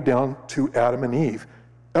 all the way down to Adam and Eve.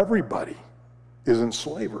 Everybody is in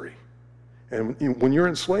slavery. And when you're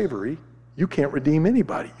in slavery, you can't redeem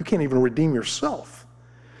anybody. You can't even redeem yourself.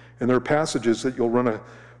 And there are passages that you'll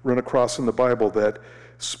run across in the Bible that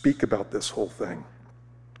speak about this whole thing.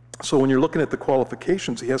 So when you're looking at the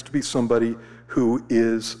qualifications, he has to be somebody who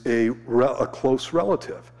is a close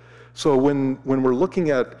relative. So when we're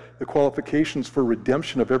looking at the qualifications for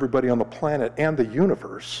redemption of everybody on the planet and the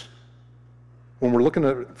universe, when we're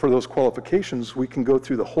looking for those qualifications, we can go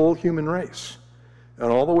through the whole human race.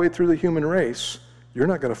 And all the way through the human race, you're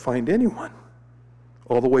not going to find anyone.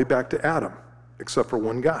 All the way back to Adam, except for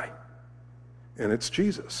one guy. And it's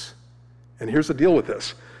Jesus. And here's the deal with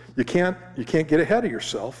this. You can't get ahead of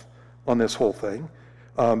yourself on this whole thing,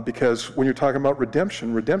 because when you're talking about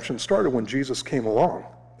redemption started when Jesus came along.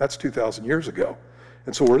 That's 2,000 years ago.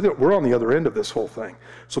 And so we're on the other end of this whole thing.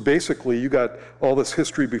 So basically, you got all this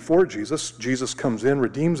history before Jesus. Jesus comes in,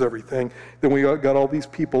 redeems everything. Then we got all these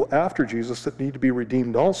people after Jesus that need to be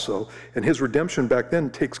redeemed also. And his redemption back then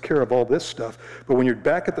takes care of all this stuff. But when you're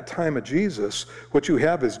back at the time of Jesus, what you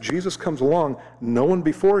have is Jesus comes along. No one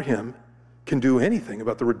before him can do anything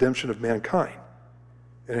about the redemption of mankind.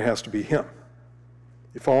 And it has to be him.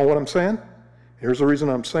 You follow what I'm saying? Here's the reason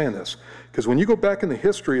I'm saying this. Because when you go back in the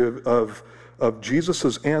history of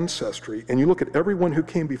Jesus' ancestry, and you look at everyone who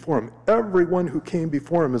came before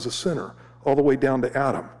him is a sinner, all the way down to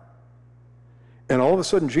Adam. And all of a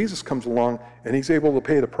sudden, Jesus comes along, and he's able to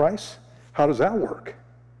pay the price? How does that work?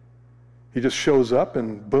 He just shows up,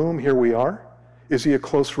 and boom, here we are. Is he a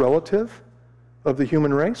close relative of the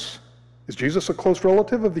human race? Is Jesus a close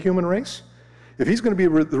relative of the human race? If he's going to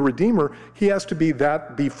be the Redeemer, he has to be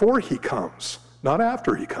that before he comes, not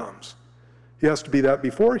after he comes. He has to be that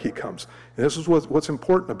before he comes. And this is what's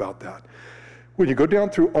important about that. When you go down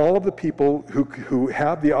through all of the people who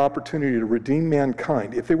have the opportunity to redeem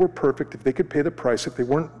mankind, if they were perfect, if they could pay the price, if they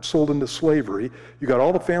weren't sold into slavery, you got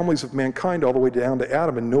all the families of mankind all the way down to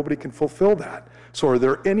Adam, and nobody can fulfill that. So are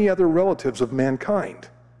there any other relatives of mankind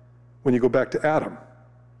when you go back to Adam?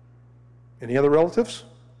 Any other relatives?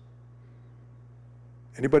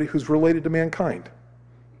 Anybody who's related to mankind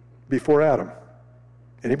before Adam?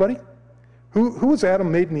 Anybody? Who was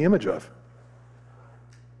Adam made in the image of?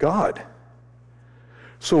 God.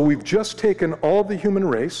 So we've just taken all the human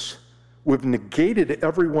race, we've negated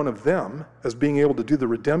every one of them as being able to do the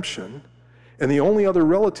redemption, and the only other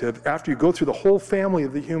relative, after you go through the whole family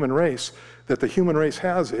of the human race, that the human race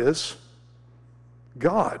has is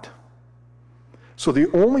God. So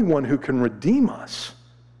the only one who can redeem us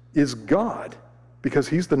is God, because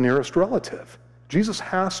he's the nearest relative. Jesus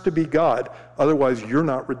has to be God, otherwise you're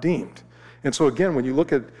not redeemed. And so again, when you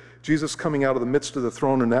look at Jesus coming out of the midst of the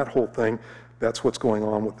throne and that whole thing, that's what's going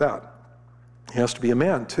on with that. He has to be a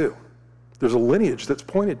man too. There's a lineage that's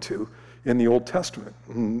pointed to in the Old Testament.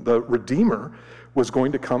 And the Redeemer was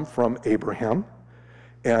going to come from Abraham,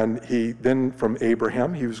 and then from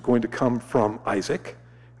Abraham he was going to come from Isaac,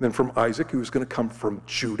 and then from Isaac he was going to come from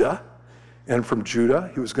Judah, and from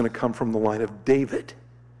Judah he was going to come from the line of David.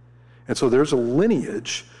 And so there's a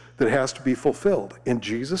lineage that has to be fulfilled, and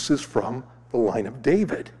Jesus is from the line of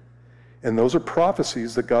David. And those are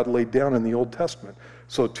prophecies that God laid down in the Old Testament.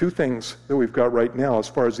 So two things that we've got right now as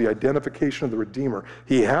far as the identification of the Redeemer.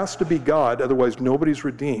 He has to be God, otherwise nobody's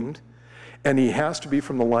redeemed. And he has to be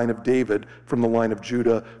from the line of David, from the line of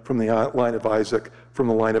Judah, from the line of Isaac, from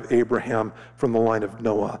the line of Abraham, from the line of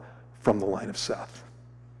Noah, from the line of Seth.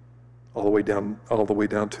 All the way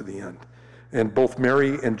down to the end. And both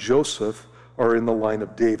Mary and Joseph are in the line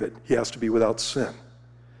of David. He has to be without sin.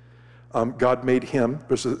 God made him,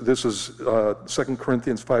 this is 2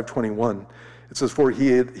 Corinthians 5:21. It says, for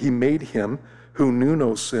he made him who knew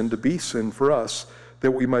no sin to be sin for us,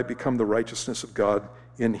 that we might become the righteousness of God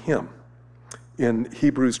in him. In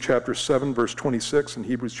Hebrews chapter 7, verse 26, and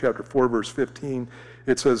Hebrews chapter 4, verse 15,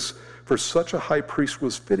 it says, for such a high priest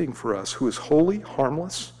was fitting for us, who is holy,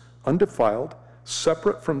 harmless, undefiled,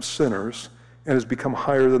 separate from sinners, and has become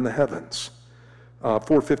higher than the heavens.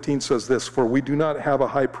 4:15 says this, for we do not have a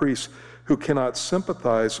high priest who cannot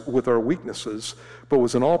sympathize with our weaknesses, but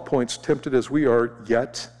was in all points tempted as we are,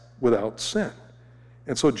 yet without sin.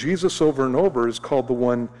 And so Jesus over and over is called the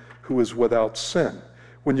one who is without sin.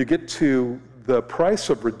 When you get to the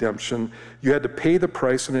price of redemption, you had to pay the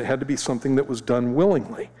price, and it had to be something that was done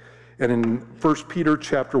willingly. And in 1 Peter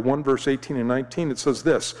chapter 1, verse 18 and 19, it says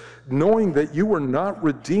this, knowing that you were not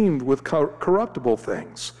redeemed with corruptible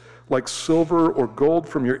things, like silver or gold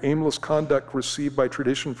from your aimless conduct received by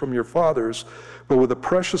tradition from your fathers, but with the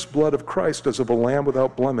precious blood of Christ as of a lamb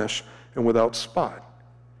without blemish and without spot.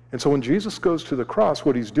 And so when Jesus goes to the cross,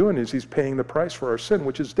 what he's doing is he's paying the price for our sin,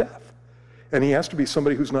 which is death. And he has to be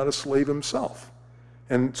somebody who's not a slave himself.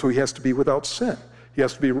 And so he has to be without sin. He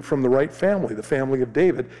has to be from the right family, the family of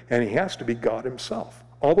David, and he has to be God himself.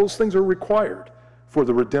 All those things are required for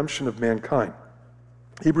the redemption of mankind.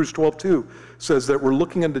 Hebrews 12:2 says that we're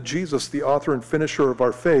looking unto Jesus, the author and finisher of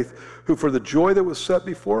our faith, who for the joy that was set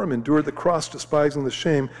before him endured the cross, despising the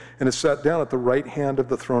shame, and is sat down at the right hand of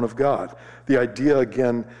the throne of God. The idea,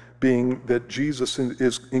 again, being that Jesus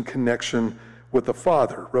is in connection with the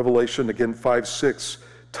Father. Revelation, again, 5:6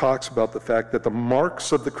 talks about the fact that the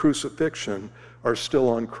marks of the crucifixion are still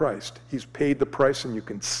on Christ. He's paid the price, and you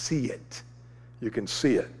can see it. You can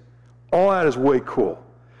see it. All that is way cool.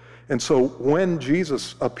 And so when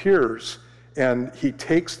Jesus appears and he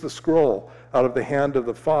takes the scroll out of the hand of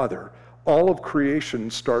the Father, all of creation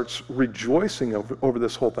starts rejoicing over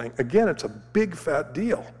this whole thing. Again, it's a big fat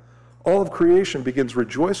deal. All of creation begins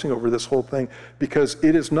rejoicing over this whole thing because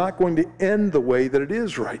it is not going to end the way that it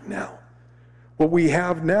is right now. What we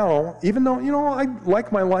have now, even though, I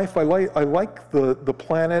like my life, I like the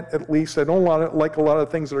planet at least. I don't like a lot of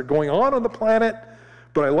things that are going on the planet,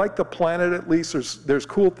 but I like the planet at least. There's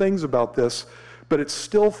cool things about this, but it's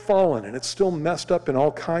still fallen and it's still messed up in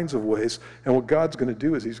all kinds of ways. And what God's going to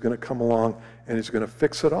do is he's going to come along and he's going to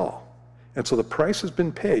fix it all. And so the price has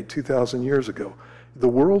been paid 2,000 years ago. The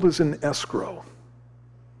world is in escrow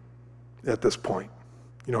at this point.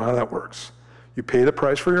 You know how that works. You pay the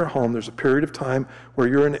price for your home. There's a period of time where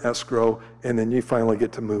you're in escrow, and then you finally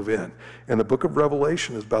get to move in. And the book of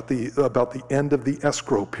Revelation is about the end of the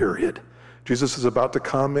escrow period. Jesus is about to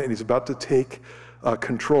come, and he's about to take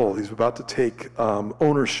control. He's about to take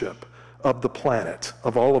ownership of the planet,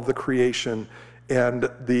 of all of the creation, and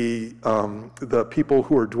the people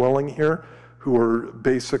who are dwelling here, who are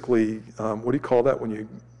basically, what do you call that when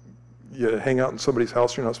you hang out in somebody's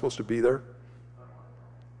house, you're not supposed to be there?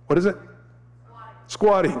 What is it?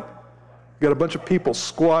 Squatting. You got a bunch of people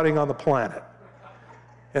squatting on the planet.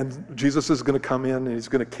 And Jesus is going to come in and he's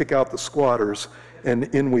going to kick out the squatters, and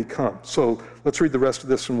in we come. So let's read the rest of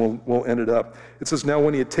this and we'll end it up. It says, now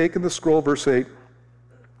when he had taken the scroll, verse 8,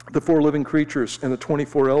 the 4 living creatures and the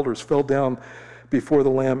 24 elders fell down before the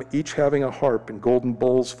Lamb, each having a harp and golden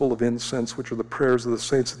bowls full of incense, which are the prayers of the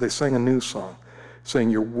saints. They sang a new song, saying,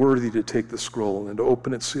 you're worthy to take the scroll and to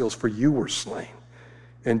open its seals, for you were slain,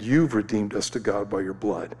 and you've redeemed us to God by your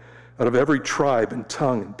blood, out of every tribe and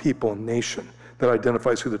tongue and people and nation. That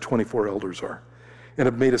identifies who the 24 elders are, and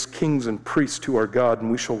have made us kings and priests to our God,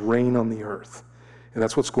 and we shall reign on the earth. And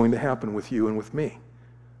that's what's going to happen with you and with me.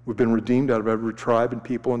 We've been redeemed out of every tribe and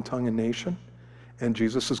people and tongue and nation, and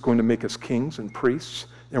Jesus is going to make us kings and priests,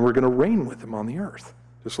 and we're going to reign with him on the earth,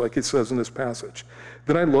 just like it says in this passage.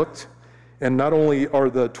 Then I looked, and not only are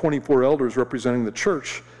the 24 elders representing the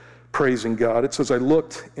church praising God, it says I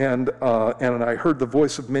looked and I heard the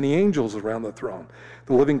voice of many angels around the throne,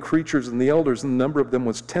 the living creatures and the elders, and the number of them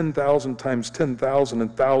was 10,000 times 10,000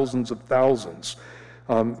 and thousands of thousands.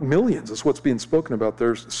 Millions is what's being spoken about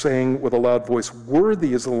there, saying with a loud voice,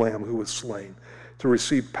 worthy is the Lamb who was slain to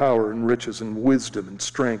receive power and riches and wisdom and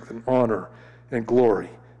strength and honor and glory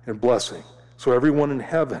and blessing. So everyone in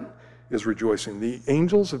heaven is rejoicing. The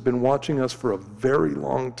angels have been watching us for a very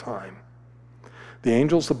long time. The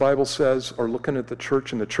angels, the Bible says, are looking at the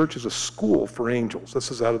church, and the church is a school for angels.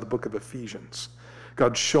 This is out of the book of Ephesians.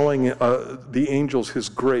 God's showing the angels his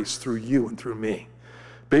grace through you and through me.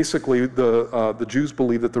 Basically, the Jews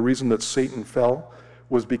believe that the reason that Satan fell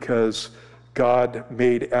was because God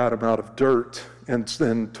made Adam out of dirt and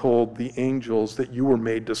then told the angels that you were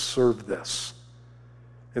made to serve this.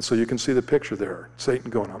 And so you can see the picture there. Satan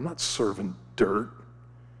going, I'm not serving dirt.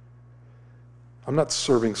 I'm not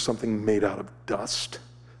serving something made out of dust.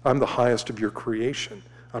 I'm the highest of your creation.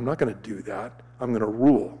 I'm not going to do that. I'm going to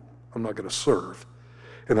rule. I'm not going to serve.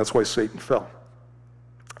 And that's why Satan fell.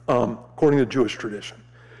 According to Jewish tradition.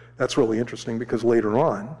 That's really interesting because later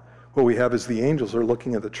on, what we have is the angels are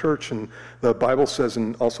looking at the church, and the Bible says,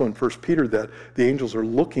 and also in 1 Peter, that the angels are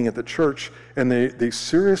looking at the church, and they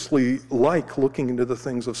seriously like looking into the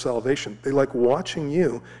things of salvation. They like watching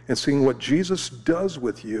you and seeing what Jesus does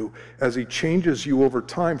with you as he changes you over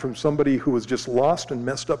time from somebody who was just lost and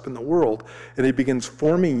messed up in the world, and he begins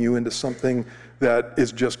forming you into something that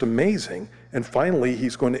is just amazing. And finally,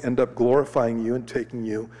 he's going to end up glorifying you and taking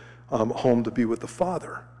you home to be with the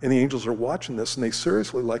Father. And the angels are watching this, and they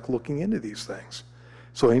seriously like looking into these things.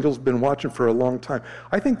 So angels have been watching for a long time.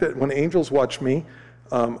 I think that when angels watch me,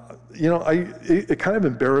 it kind of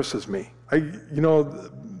embarrasses me.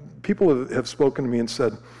 People have spoken to me and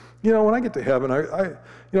said, when I get to heaven,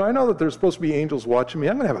 I know that there's supposed to be angels watching me.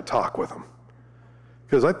 I'm going to have a talk with them.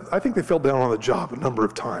 Because I think they fell down on the job a number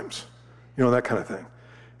of times, that kind of thing.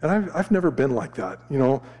 And I've never been like that.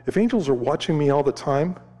 If angels are watching me all the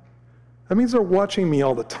time, that means they're watching me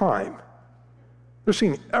all the time. They're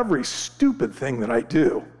seeing every stupid thing that I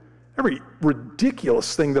do, every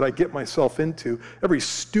ridiculous thing that I get myself into, every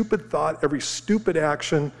stupid thought, every stupid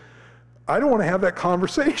action. I don't want to have that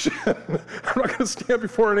conversation. I'm not going to stand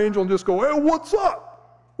before an angel and just go, hey, what's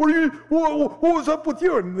up? What was up with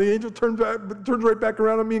you? And the angel turns right back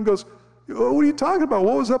around at me and goes, what are you talking about?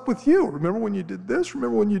 What was up with you? Remember when you did this?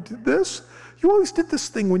 Remember when you did this? You always did this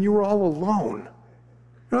thing when you were all alone.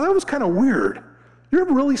 That was kind of weird. You're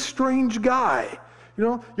a really strange guy.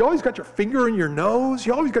 You always got your finger in your nose.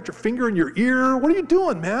 You always got your finger in your ear. What are you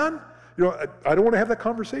doing, man? I don't want to have that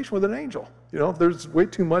conversation with an angel. There's way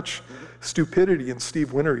too much stupidity in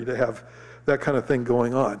Steve Whinery to have that kind of thing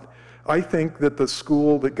going on. I think that the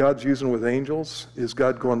school that God's using with angels is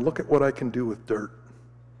God going, look at what I can do with dirt.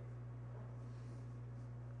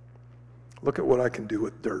 Look at what I can do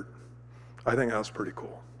with dirt. I think that's pretty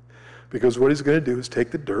cool. Because what he's going to do is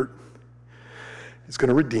take the dirt, he's going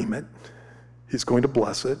to redeem it, he's going to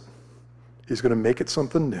bless it, he's going to make it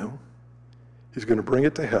something new, he's going to bring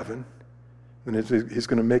it to heaven, and he's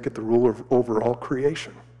going to make it the ruler over all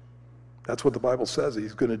creation. That's what the Bible says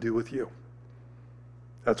he's going to do with you.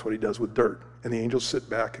 That's what he does with dirt. And the angels sit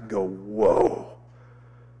back and go, whoa,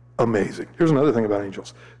 amazing. Here's another thing about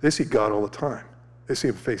angels. They see God all the time. They see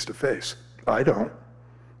him face to face. I don't.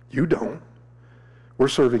 You don't. We're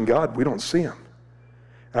serving God. We don't see him.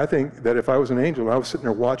 I think that if I was an angel and I was sitting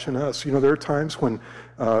there watching us, there are times when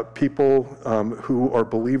people who are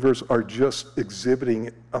believers are just exhibiting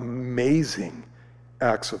amazing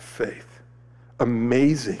acts of faith,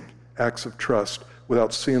 amazing acts of trust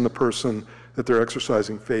without seeing the person that they're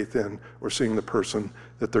exercising faith in or seeing the person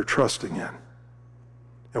that they're trusting in.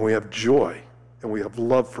 and we have joy, and we have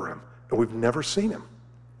love for him, and we've never seen him.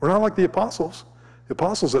 We're not like the apostles. The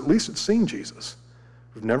apostles at least had seen Jesus.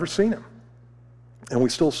 We've never seen him, and we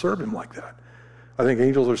still serve him like that. I think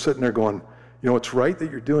angels are sitting there going, it's right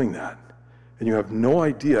that you're doing that, and you have no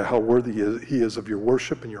idea how worthy he is of your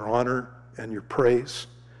worship and your honor and your praise.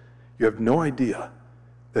 You have no idea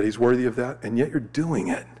that he's worthy of that, and yet you're doing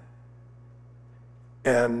it.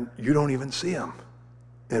 And you don't even see him,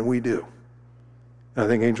 and we do. And I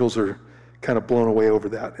think angels are kind of blown away over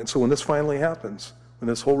that. And so when this finally happens, when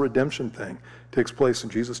this whole redemption thing takes place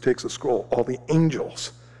and Jesus takes a scroll, all the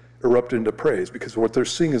angels erupt into praise, because what they're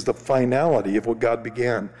seeing is the finality of what God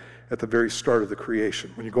began at the very start of the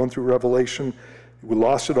creation. When you're going through Revelation, we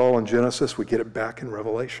lost it all in Genesis, we get it back in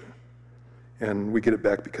Revelation. And we get it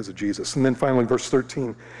back because of Jesus. And then finally, verse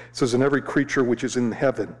 13, it says, "And every creature which is in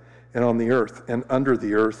heaven and on the earth and under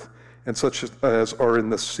the earth, and such as are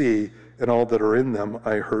in the sea, and all that are in them,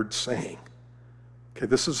 I heard saying." Okay,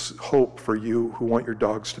 this is hope for you who want your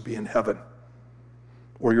dogs to be in heaven,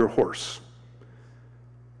 or your horse.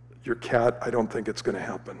 Your cat, I don't think it's going to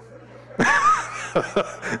happen.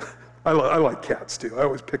 I like cats too. I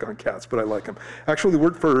always pick on cats, but I like them. Actually, the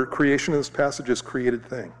word for creation in this passage is created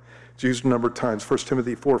thing. It's used a number of times. 1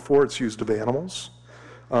 Timothy 4:4, it's used of animals.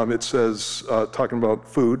 It says, talking about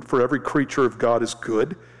food, "For every creature of God is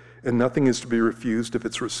good, and nothing is to be refused if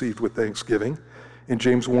it's received with thanksgiving." In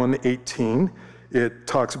James 1:18, it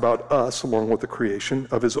talks about us along with the creation.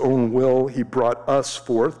 "Of his own will he brought us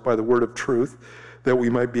forth by the word of truth, that we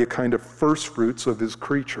might be a kind of first fruits of his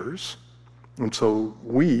creatures." And so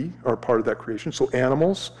we are part of that creation. So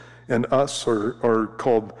animals and us are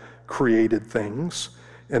called created things.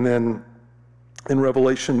 And then in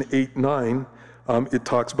Revelation 8:9, it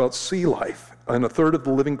talks about sea life. And a third of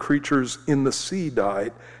the living creatures in the sea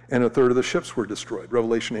died, and a third of the ships were destroyed.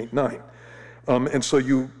 Revelation 8:9. And so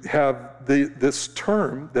you have this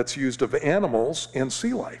term that's used of animals and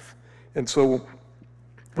sea life. And so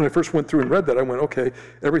when I first went through and read that, I went, okay,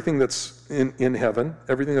 everything that's in heaven,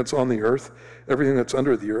 everything that's on the earth, everything that's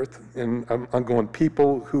under the earth, and I'm going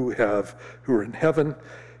people who are in heaven,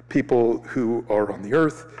 people who are on the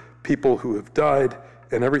earth, people who have died,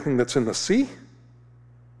 and everything that's in the sea.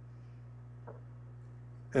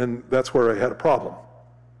 And that's where I had a problem,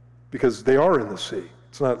 because they are in the sea.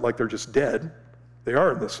 It's not like they're just dead. They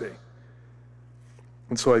are in the sea.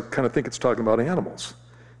 And so I kind of think it's talking about animals.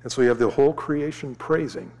 And so you have the whole creation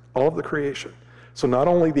praising, all of the creation. So not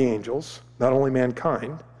only the angels, not only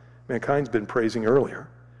mankind's been praising earlier,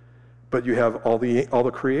 but you have all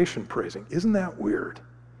the creation praising. Isn't that weird?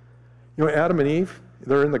 Adam and Eve,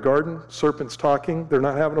 they're in the garden, serpent's talking, they're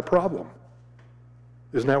not having a problem.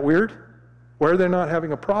 Isn't that weird? Why are they not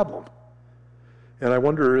having a problem? And I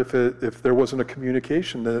wonder if there wasn't a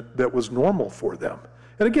communication that was normal for them.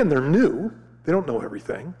 And again, they're new, they don't know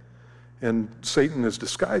everything, and Satan is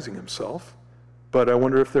disguising himself. But I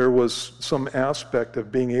wonder if there was some aspect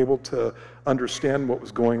of being able to understand what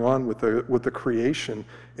was going on with the creation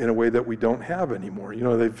in a way that we don't have anymore.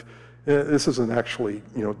 This isn't actually,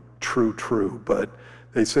 true, but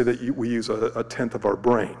they say that we use a tenth of our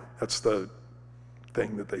brain. That's the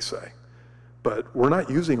thing that they say. But we're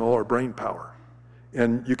not using all our brain power.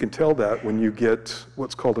 And you can tell that when you get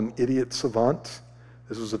what's called an idiot savant.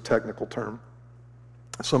 This is a technical term.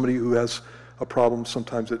 Somebody who has a problem,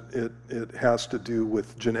 sometimes it has to do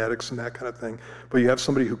with genetics and that kind of thing. But you have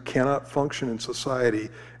somebody who cannot function in society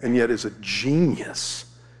and yet is a genius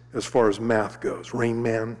as far as math goes. Rain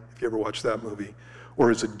Man, if you ever watched that movie,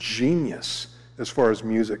 or is a genius as far as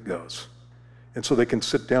music goes. And so they can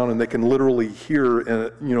sit down and they can literally hear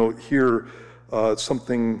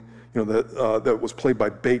something that was played by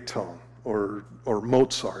Beethoven or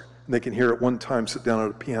Mozart, and they can hear at one time, sit down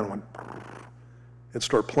at a piano and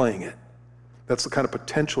start playing it. That's the kind of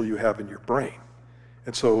potential you have in your brain.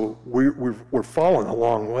 And so we're falling a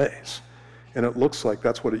long ways. And it looks like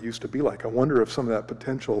that's what it used to be like. I wonder if some of that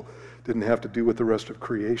potential didn't have to do with the rest of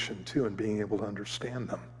creation too, and being able to understand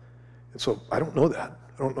them. And so I don't know that.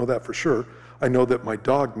 I don't know that for sure. I know that my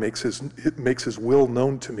dog makes his will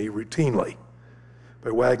known to me routinely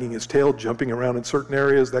by wagging his tail, jumping around in certain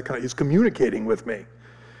areas, he's communicating with me.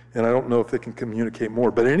 And I don't know if they can communicate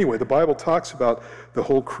more. But anyway, the Bible talks about the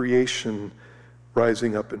whole creation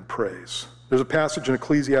rising up in praise. There's a passage in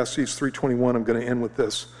Ecclesiastes 3:21, I'm going to end with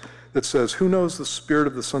this, that says, "Who knows the spirit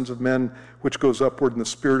of the sons of men which goes upward, and the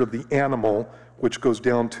spirit of the animal which goes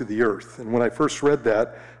down to the earth?" And when I first read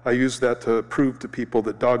that, I used that to prove to people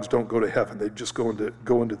that dogs don't go to heaven. They just go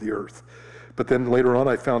into the earth. But then later on,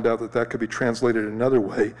 I found out that that could be translated another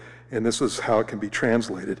way, and this is how it can be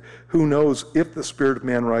translated. Who knows if the spirit of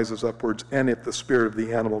man rises upwards and if the spirit of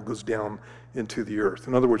the animal goes down into the earth?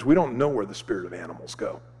 In other words, we don't know where the spirit of animals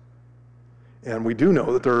go. And we do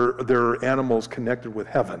know that there are animals connected with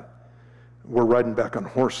heaven. We're riding back on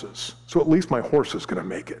horses. So at least my horse is going to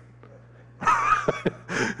make it.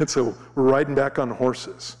 And so we're riding back on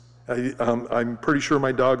horses. I'm pretty sure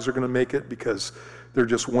my dogs are going to make it because they're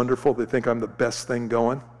just wonderful. They think I'm the best thing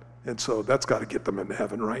going. And so that's got to get them into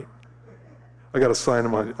heaven, right? I got a sign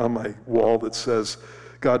on my wall that says,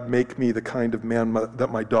 God, make me the kind of man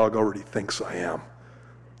that my dog already thinks I am.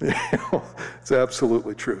 It's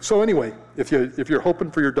absolutely true. So anyway, if you're hoping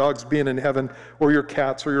for your dogs being in heaven, or your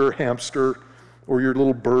cats, or your hamster, or your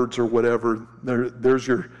little birds, or whatever, there's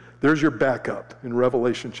your backup in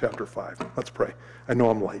Revelation chapter 5. Let's pray. I know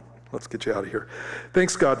I'm late. Let's get you out of here.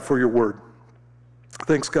 Thanks, God, for your word.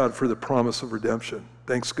 Thanks, God, for the promise of redemption.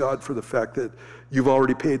 Thanks, God, for the fact that you've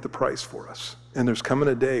already paid the price for us. And there's coming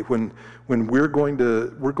a day when we're going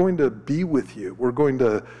to be with you. We're going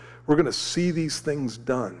to see these things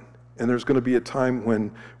done. And there's going to be a time when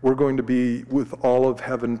we're going to be with all of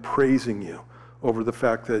heaven praising you over the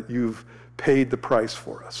fact that you've paid the price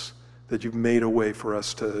for us, that you've made a way for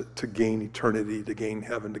us to gain eternity, to gain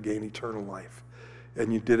heaven, to gain eternal life.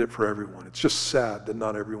 And you did it for everyone. It's just sad that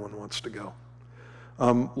not everyone wants to go.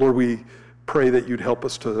 Lord, we pray that you'd help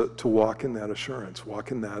us to walk in that assurance,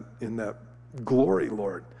 walk in that glory,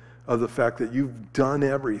 Lord, of the fact that you've done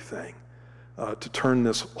everything to turn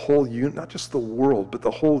this whole, not just the world, but the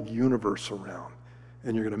whole universe around.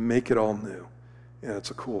 And you're going to make it all new. And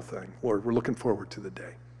it's a cool thing. Lord, we're looking forward to the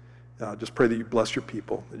day. Just pray that you bless your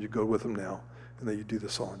people, that you go with them now, and that you do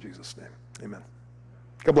this all in Jesus' name. Amen.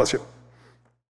 God bless you.